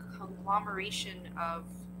the conglomeration of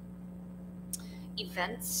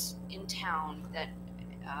events in town that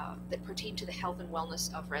pertain to the health and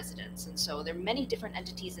wellness of residents. And so there are many different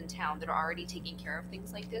entities in town that are already taking care of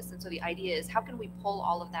things like this. And so the idea is, how can we pull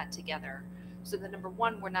all of that together so that, number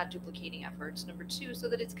 1, we're not duplicating efforts, number 2, so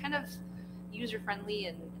that it's kind of user-friendly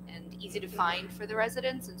and easy to find for the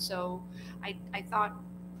residents. And so I thought,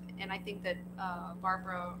 and I think that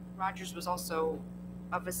Barbara Rogers was also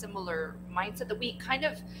of a similar mindset, that we kind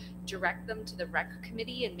of direct them to the rec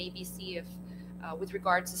committee and maybe see if with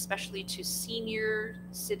regards especially to senior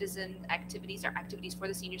citizen activities or activities for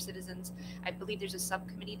the senior citizens, I believe there's a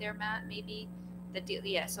subcommittee there, Matt, maybe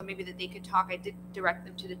so maybe that they could talk. I did direct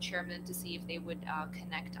them to the chairman to see if they would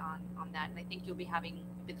connect on that, and I think you'll be having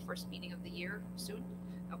the first meeting of the year soon.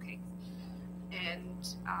 Okay.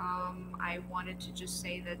 And I wanted to just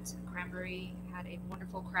say that Cranberry had a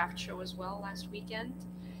wonderful craft show as well last weekend.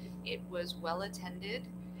 It was well attended,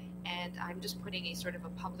 and I'm just putting a sort of a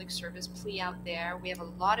public service plea out there. We have a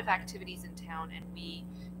lot of activities in town, and we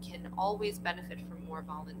can always benefit from more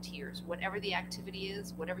volunteers. Whatever the activity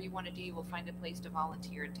is, whatever you want to do, you will find a place to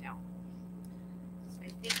volunteer in town. I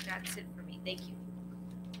think that's it for me. Thank you.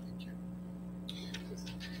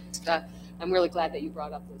 I'm really glad that you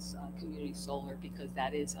brought up this community solar, because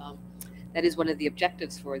that is one of the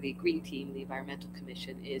objectives for the Green Team, the Environmental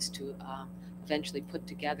Commission, is to eventually put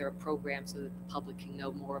together a program so that the public can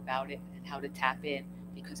know more about it and how to tap in,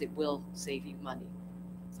 because it will save you money.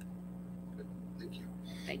 So. Good. Thank you.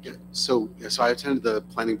 Thank you. So I attended the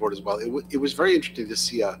planning board as well. It was very interesting to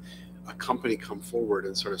see a company come forward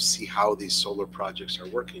and sort of see how these solar projects are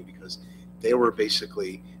working, because they weren't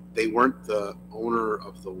the owner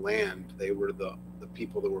of the land. They were the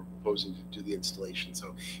people that were proposing to do the installation.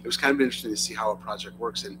 So it was kind of interesting to see how a project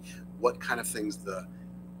works and what kind of things the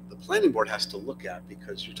planning board has to look at,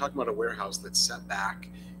 because you're talking about a warehouse that's set back.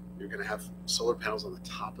 You're going to have solar panels on the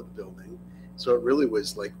top of the building. So it really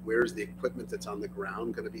was like, where's the equipment that's on the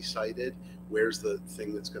ground going to be sited? Where's the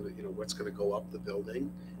thing that's going to, what's going to go up the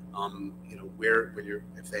building?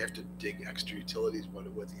 If they have to dig extra utilities,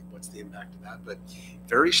 what's the impact of that? But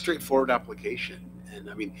very straightforward application. And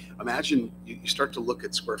I mean, imagine you start to look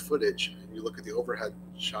at square footage and you look at the overhead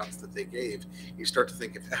shots that they gave, you start to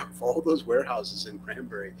think, if all those warehouses in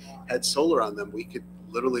Cranberry had solar on them, we could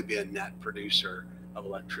literally be a net producer of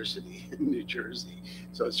electricity in New Jersey.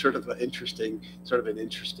 So it's sort of an interesting sort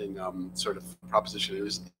of proposition. It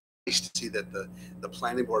was nice to see that the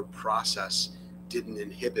planning board process didn't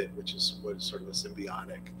inhibit, which is what is sort of a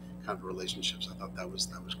symbiotic kind of relationships. I thought that was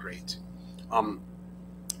great.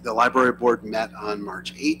 The library board met on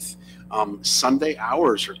March 8th. Sunday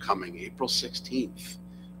hours are coming, April 16th.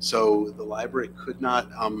 So the library could not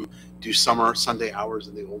do summer Sunday hours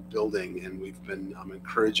in the old building, and we've been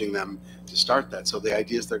encouraging them to start that. So the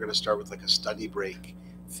idea is they're going to start with like a study break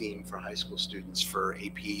theme for high school students for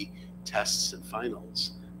AP tests and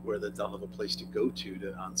finals, where they'll have a place to go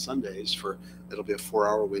to on Sundays for, it'll be a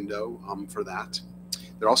 4-hour window for that.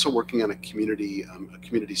 They're also working on a community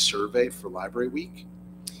survey for Library Week.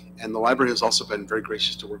 And the library has also been very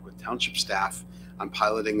gracious to work with township staff on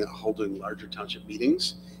piloting holding larger township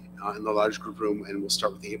meetings in the large group room, and we'll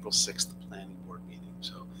start with the April 6th planning board meeting.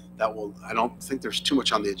 So that will, I don't think there's too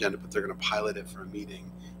much on the agenda, but they're going to pilot it for a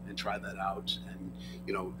meeting and try that out. And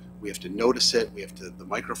you know, we have to notice it, the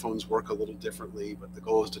microphones work a little differently, but the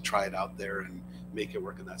goal is to try it out there and make it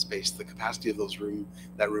work in that space. The capacity of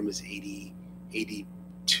that room is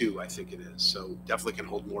 82, I think it is. So definitely can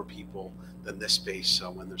hold more people than this space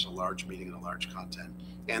when there's a large meeting and a large content.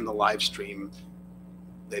 And the live stream,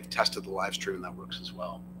 they've tested the live stream and that works as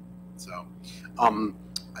well. So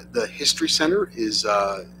the History Center is,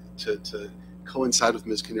 to coincide with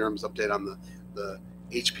Ms. Knierim's update on the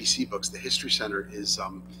HPC books, the History Center is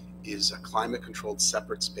a climate-controlled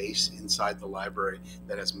separate space inside the library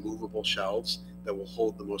that has movable shelves that will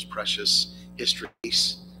hold the most precious history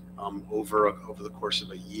piece over the course of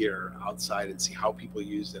a year outside, and see how people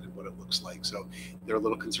use it and what it looks like. So they're a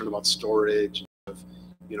little concerned about storage, of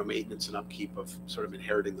maintenance and upkeep of sort of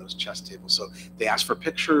inheriting those chess tables. So they asked for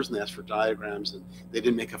pictures and they asked for diagrams, and they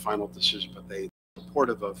didn't make a final decision, but they were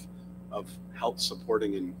supportive of help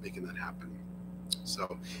supporting and making that happen.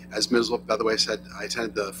 So as Ms. by the way said, I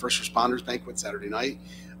attended the First Responders Banquet Saturday night.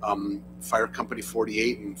 Fire Company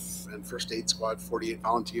 48 and First Aid Squad 48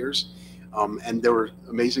 volunteers. And there were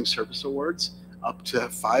amazing service awards up to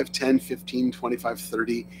 5, 10, 15, 25,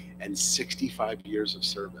 30, and 65 years of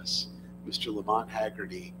service. Mr. Lamont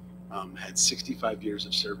Haggerty had 65 years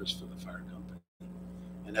of service for the fire company.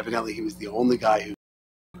 And evidently he was the only guy who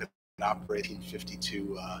could operate in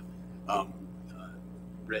 52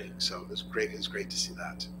 rig. So it was great to see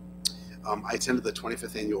that. I attended the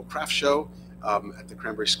 25th annual craft show at the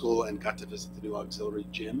Cranberry School and got to visit the new auxiliary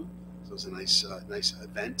gym. So it was a nice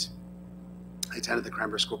event. I attended the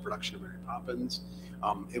Cranberry School production of Mary Poppins.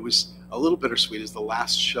 It was a little bittersweet. It's the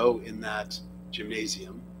last show in that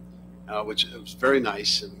gymnasium, which was very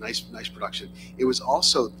nice and nice production. It was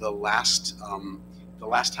also the last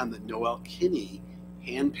time that Noel Kinney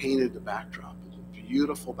hand painted the backdrop. It was a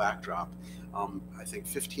beautiful backdrop. I think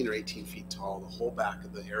 15 or 18 feet tall, the whole back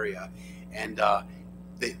of the area, and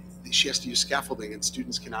she has to use scaffolding, and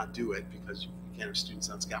students cannot do it because you can't have students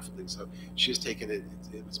on scaffolding. So she has taken it.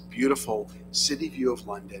 It was beautiful city view of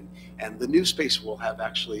London, and the new space will have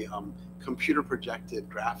actually computer projected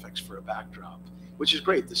graphics for a backdrop, which is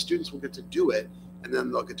great. The students will get to do it, and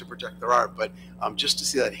then they'll get to project their art. But just to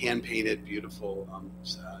see that hand painted, beautiful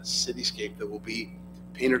cityscape that will be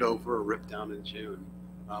painted over or ripped down in June.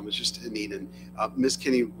 It's just neat. And Ms.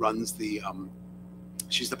 Kinney runs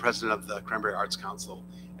she's the president of the Cranberry Arts Council,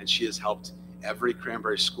 and she has helped every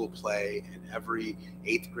Cranberry school play and every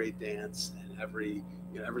 8th grade dance and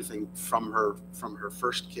everything from her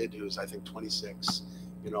first kid, who's I think 26,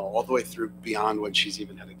 all the way through beyond when she's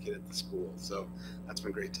even had a kid at the school. So that's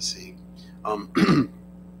been great to see.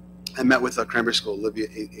 I met with a Cranberry School Olivia,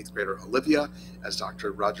 8th grader Olivia, as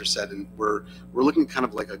Dr. Rogers said, and we're looking kind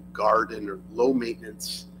of like a garden or low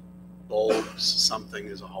maintenance bulbs something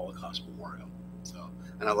as a Holocaust memorial. So,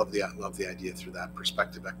 and I love the idea through that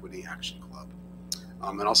Perspective Equity Action Club,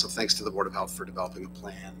 and also thanks to the Board of Health for developing a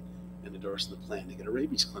plan and endorsing the plan to get a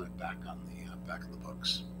rabies clinic back on the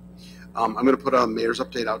books. I'm going to put a mayor's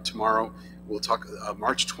update out tomorrow. We'll talk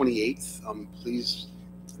March 28th. Please.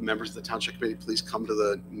 Members of the Township Committee, please come to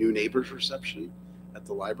the new neighbors reception at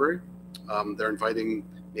the library. They're inviting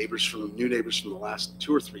new neighbors from the last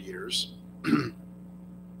 2 or 3 years.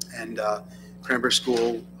 And Cranberry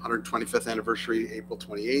School 125th anniversary, April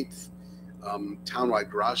 28th. Townwide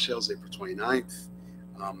garage sales, April 29th.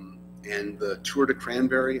 And the tour to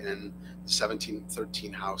Cranberry and the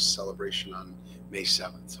 1713 house celebration on May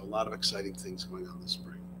 7th. So a lot of exciting things going on this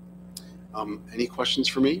spring. Any questions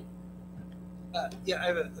for me? Yeah, I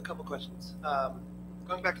have a couple questions.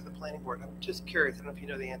 Going back to the planning board, I'm just curious, I don't know if you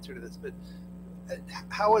know the answer to this, but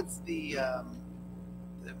how is I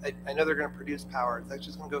know they're going to produce power. Is that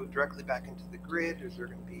just going to go directly back into the grid, or is there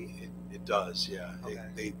going to be? It does, yeah.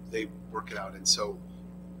 Okay. They work it out, and so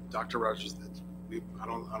Dr. Rogers, we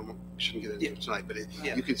shouldn't get into it tonight, but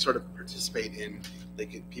you can sort of participate in.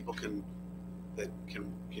 People can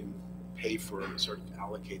pay for and sort of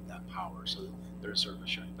allocate that power. So there's sort of a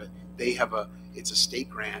sharing, but it's a state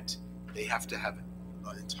grant. They have to have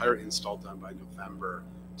an entire install done by November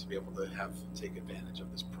to be able to take advantage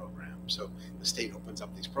of this program. So the state opens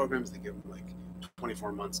up these programs, they give them like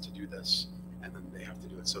 24 months to do this, and then they have to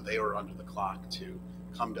do it. So they were under the clock to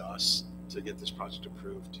come to us to get this project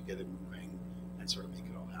approved, to get it moving, and sort of make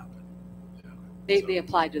it all happen. They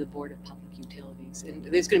applied to the Board of Public Utilities, and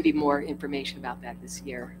there's going to be more information about that this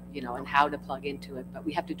year, and how to plug into it. But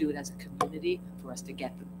we have to do it as a community for us to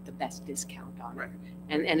get the best discount on it.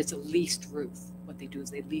 And it's a leased roof. What they do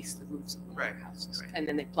is they lease the roofs of the warehouses, and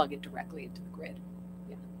then they plug it directly into the grid.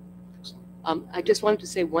 Yeah. I just wanted to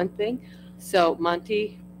say one thing. So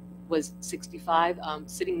Monty was 65.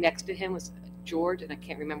 Sitting next to him was George, and I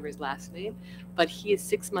can't remember his last name, but he is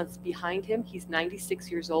 6 months behind him. He's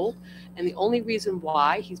 96 years old, and the only reason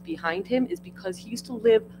why he's behind him is because he used to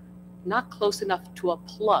live not close enough to a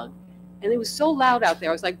plug, and it was so loud out there.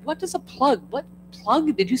 I was like, what does a plug? What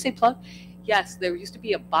plug? Did you say plug? Yes, there used to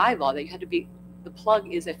be a bylaw that you had to be, the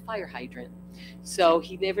plug is a fire hydrant. So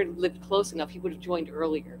he never lived close enough. He would have joined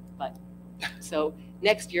earlier, but so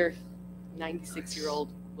next year,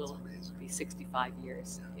 96-year-old will be 65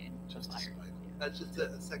 years in fire. That's just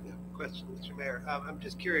a second question, Mr. Mayor. I'm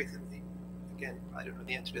just curious, again, I don't know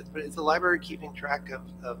the answer to this, but is the library keeping track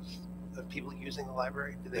of people using the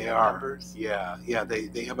library? Do they have numbers? Yeah,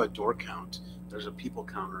 they have a door count. There's a people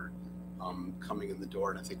counter coming in the door,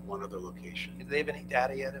 and I think one other location. Do they have any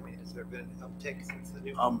data yet? I mean, has there been an uptick since the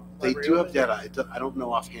new they do have data. I don't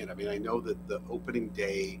know offhand. I mean, I know that the opening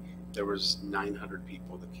day, there was 900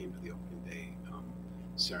 people that came to the opening day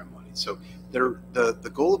ceremony. So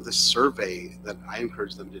the goal of this survey that I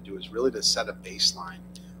encourage them to do is really to set a baseline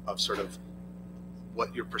of sort of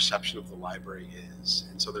what your perception of the library is.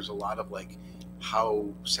 And so there's a lot of like, how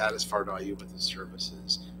satisfied are you with the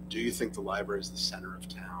services? Do you think the library is the center of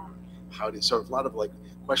town? So a lot of like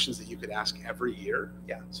questions that you could ask every year,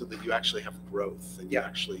 so that you actually have growth and you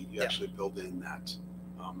actually build in that.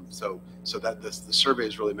 So that the survey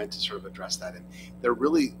is really meant to sort of address that, and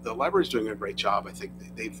the library's doing a great job. I think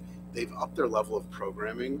they've upped their level of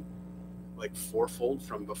programming like fourfold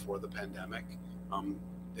from before the pandemic.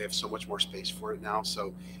 They have so much more space for it now.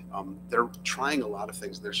 So they're trying a lot of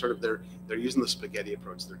things. They're using the spaghetti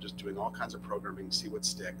approach. They're just doing all kinds of programming, see what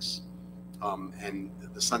sticks. And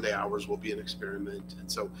the Sunday hours will be an experiment.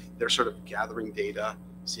 And so they're sort of gathering data,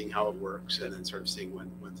 seeing how it works, and then sort of seeing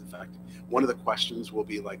when's effective. One of the questions will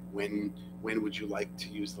be like, when would you like to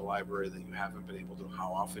use the library that you haven't been able to?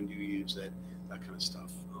 How often do you use it? That kind of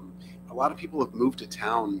stuff. A lot of people have moved to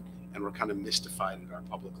town and were kind of mystified at our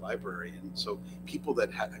public library. And so people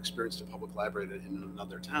that had experienced a public library in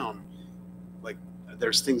another town, like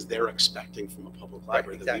there's things they're expecting from a public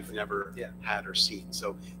library that we've never had or seen.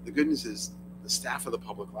 So the good news is the staff of the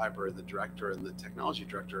public library, the director and the technology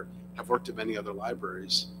director, have worked at many other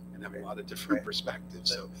libraries and have a lot of different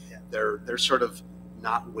perspectives. So they're sort of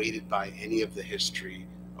not weighted by any of the history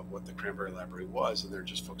of what the Cranberry Library was, and they're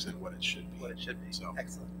just focusing on what it should be. So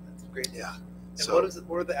excellent. That's great. Yeah. And So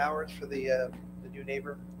what are the hours for the new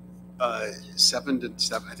neighbor? 7 to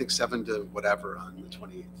 7, I think 7 to whatever on the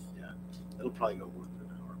 28th. Yeah, it'll probably go more than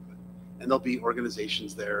an hour, and there'll be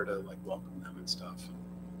organizations there to like welcome them and stuff.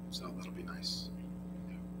 So that'll be nice.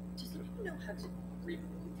 Does anyone know how to remove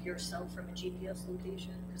yourself from a GPS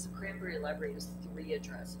location? Because the Cranberry Library has 3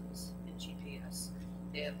 addresses in GPS.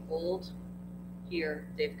 They have Old here.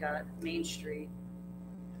 They've got Main Street,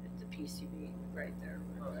 the PCB right there,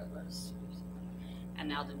 whatever that was, and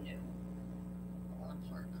now the new Lawn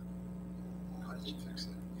Park. I can fix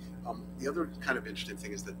it. The other kind of interesting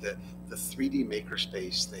thing is that the 3D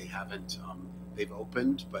makerspace they've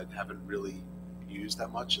opened but haven't really used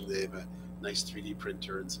that much, and they have a nice 3D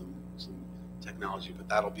printer and some technology. But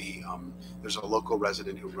that'll be there's a local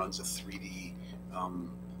resident who runs a 3D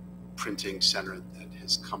printing center at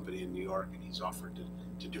his company in New York, and he's offered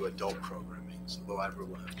to do adult programming. So the library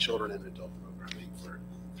will have children and adult programming for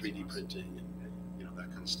 3D printing and that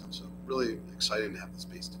kind of stuff. So really exciting to have the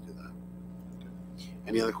space to do that.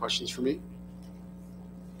 Any other questions for me?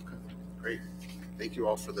 Okay, great. Thank you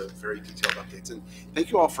all for the very detailed updates, and thank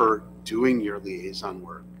you all for doing your liaison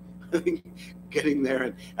work. Getting there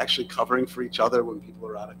and actually covering for each other when people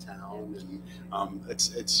are out of town, and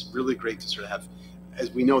it's really great to sort of have,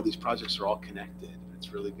 as we know, these projects are all connected.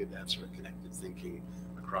 It's really good to have sort of connected thinking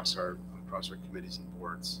across our committees and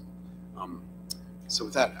boards. So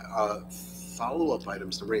with that, follow-up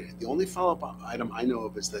items. The only follow-up item I know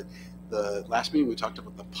of is that the last meeting we talked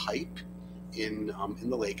about the pipe in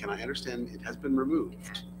the lake, and I understand it has been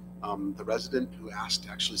removed. The resident who asked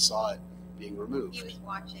actually saw it being removed. He was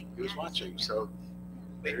watching. He was watching. So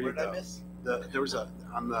Wait, there what you did I go. miss? There was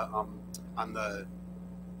on the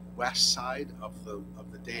west side of the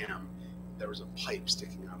dam. there was a pipe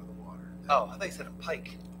sticking out of the water. Oh, I thought you said a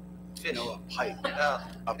pike. Fish. No, a pipe. Oh, A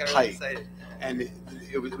I got really pipe. excited. And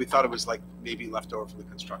we thought it was like maybe left over from the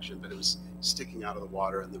construction, but it was sticking out of the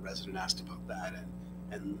water, and the resident asked about that,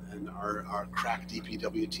 and our crack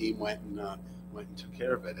DPW team went and took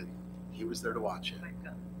care of it, and he was there to watch it. Oh my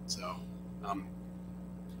God. So,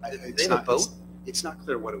 They have a boat? It's not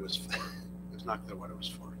clear what it was for. It's not clear what it was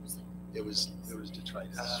for. It was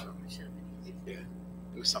detritus. Yeah,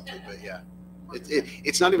 it was something, but yeah,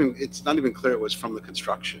 it's not even clear it was from the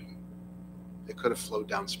construction. It could have flowed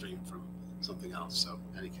downstream from something else. So,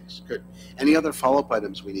 in any case, good. Any other follow-up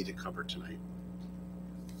items we need to cover tonight?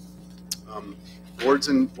 Boards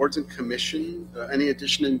and commission. Any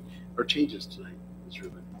addition or changes tonight, Ms.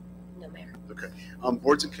 Rubin? No, Mayor. Okay.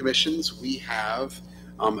 Boards and commissions. We have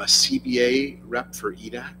a CBA rep for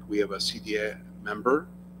EDAC. We have a CDA member,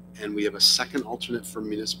 and we have a second alternate for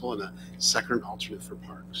municipal and a second alternate for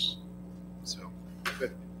parks. So,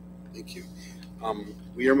 good. Thank you.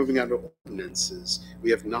 We are moving on to ordinances. We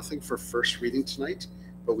have nothing for first reading tonight,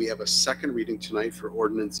 but we have a second reading tonight for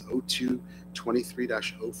ordinance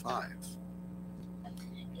 02-23-05.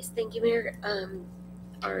 Yes, thank you, Mayor.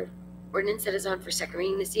 Our ordinance that is on for second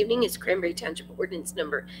reading this evening is Cranberry Township Ordinance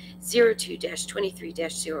Number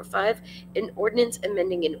 02-23-05, an ordinance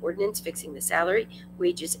amending an ordinance fixing the salary,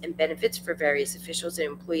 wages, and benefits for various officials and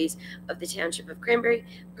employees of the Township of Cranberry,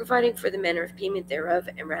 providing for the manner of payment thereof,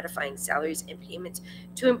 and ratifying salaries and payments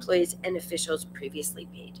to employees and officials previously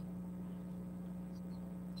paid.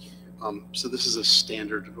 So this is a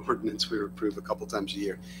standard ordinance we approve a couple times a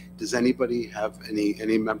year. Does anybody have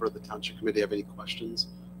any member of the Township Committee have any questions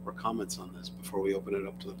or comments on this before we open it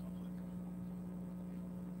up to the public?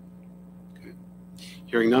 Okay.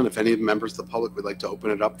 Hearing none, if any members of the public would like to open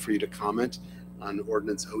it up for you to comment on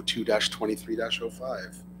ordinance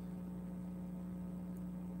 02-23-05.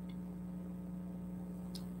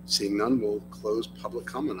 Seeing none, we'll close public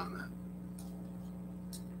comment on that.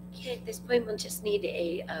 Okay, at this point, we'll just need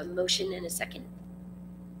a motion and a second.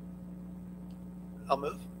 I'll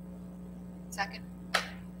move. Second.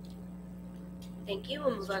 Thank you.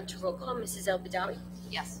 We'll move on to roll call. Mrs. El-Badawi,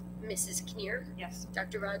 Yes. Mrs. Kinnear, Yes.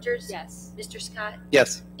 Dr. Rogers, Yes. Mr. Scott,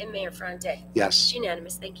 Yes. and Mayor Fronte. Yes. It's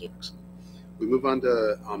unanimous. Thank you. We move on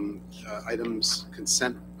to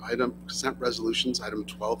consent resolutions, item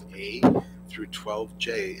 12A through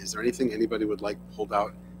 12J. Is there anything anybody would like pulled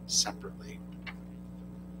out separately?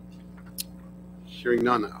 Hearing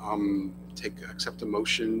none, accept a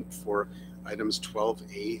motion for items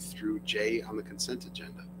 12A through J on the consent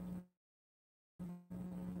agenda.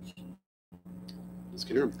 Ms.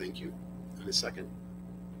 Kinnear, thank you. And a second.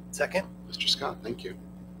 Second? Mr. Scott, thank you.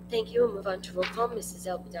 Thank you. We'll move on to roll call. Mrs.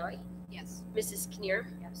 El-Badawi, Yes. Mrs. Kinnear,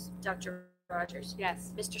 Yes. Dr. Rogers,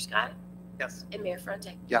 Yes. Mr. Scott, Yes. and Mayor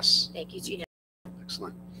Fronte. Yes. Thank you. It's unanimous.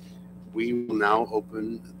 Excellent. We will now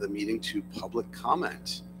open the meeting to public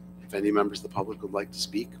comment. If any members of the public would like to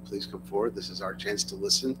speak, please come forward. This is our chance to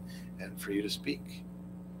listen and for you to speak.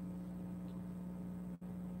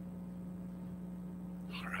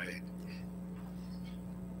 All right.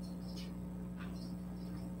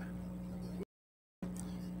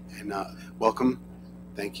 And welcome.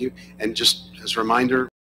 Thank you. And just as a reminder,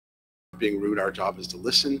 being rude, our job is to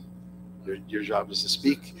listen. Your job is to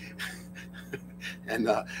speak. and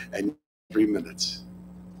 3 minutes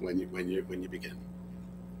when you begin.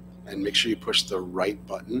 And make sure you push the right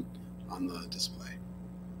button on the display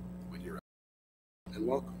when you're ready. And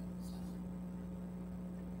welcome.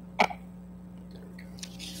 There we go.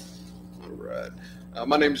 All right.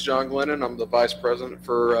 My name is John Glennon. I'm the Vice President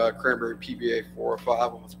for Cranberry PBA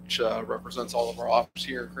 405, which represents all of our offices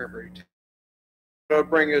here in Cranberry. I'll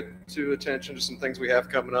bring it to attention to some things we have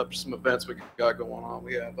coming up, some events we got going on.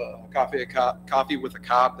 We have Coffee with a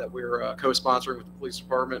Cop that we're co-sponsoring with the police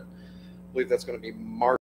department. I believe that's going to be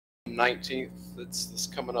March 19th. It's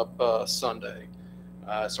coming up Sunday,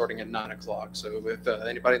 starting at 9 o'clock. So if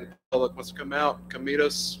anybody in the public wants to come out, come meet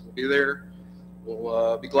us. We'll be there.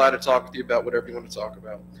 We'll be glad to talk with you about whatever you want to talk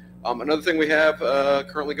about. Another thing we have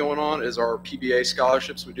currently going on is our PBA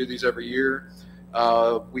scholarships. We do these every year.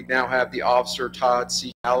 We now have the Officer Todd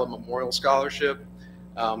C. Allen Memorial Scholarship,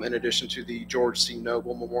 in addition to the George C.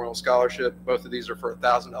 Noble Memorial Scholarship. Both of these are for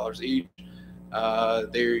 $1,000 each.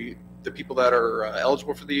 The people that are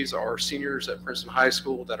eligible for these are seniors at Princeton High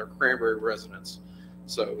School that are Cranberry residents.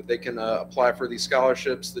 So they can apply for these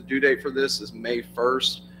scholarships. The due date for this is May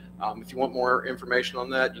 1st. If you want more information on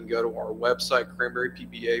that, you can go to our website,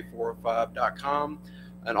 cranberrypba405.com.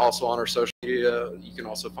 And also on our social media, you can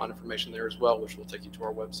also find information there as well, which will take you to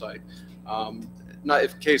our website. In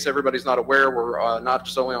case everybody's not aware, we're not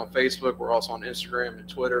just only on Facebook, we're also on Instagram and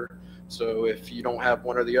Twitter. So if you don't have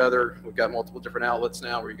one or the other, we've got multiple different outlets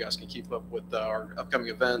now where you guys can keep up with our upcoming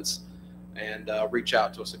events, and reach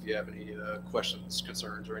out to us if you have any questions,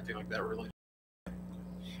 concerns, or anything like that related.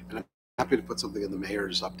 And I'm happy to put something in the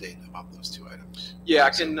mayor's update about those two items. Yeah, I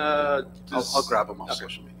can. I'll grab them off okay.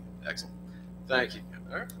 social media. Excellent. Thank you.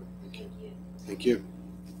 All right. Thank you.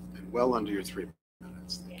 And well under your 3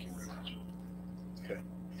 minutes. Thank you very much. Okay.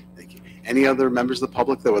 Thank you. Any other members of the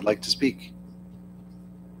public that would like to speak?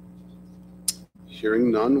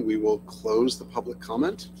 Hearing none, we will close the public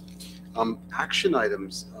comment. Action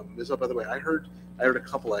items. Ms. By the way, I heard a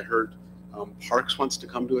couple. I heard Parks wants to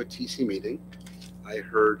come to a TC meeting. I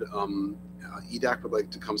heard EDAC would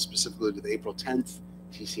like to come specifically to the April 10th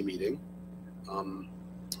TC meeting.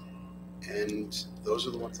 And those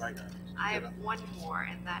are the ones I got. I have one more,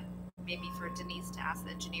 and that maybe for Denise to ask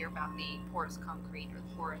the engineer about the porous concrete or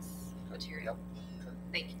the porous material. Yep.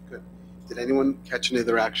 Thank you. Good. Did anyone catch any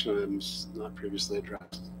other action items not previously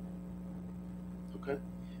addressed? Okay.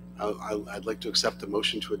 I'd like to accept a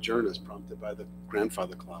motion to adjourn as prompted by the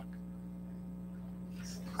grandfather clock.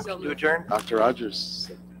 So To adjourn? Dr.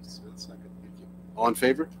 Rogers, second. Thank you. All in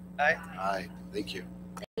favor? Aye. Aye. Thank you.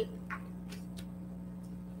 Thank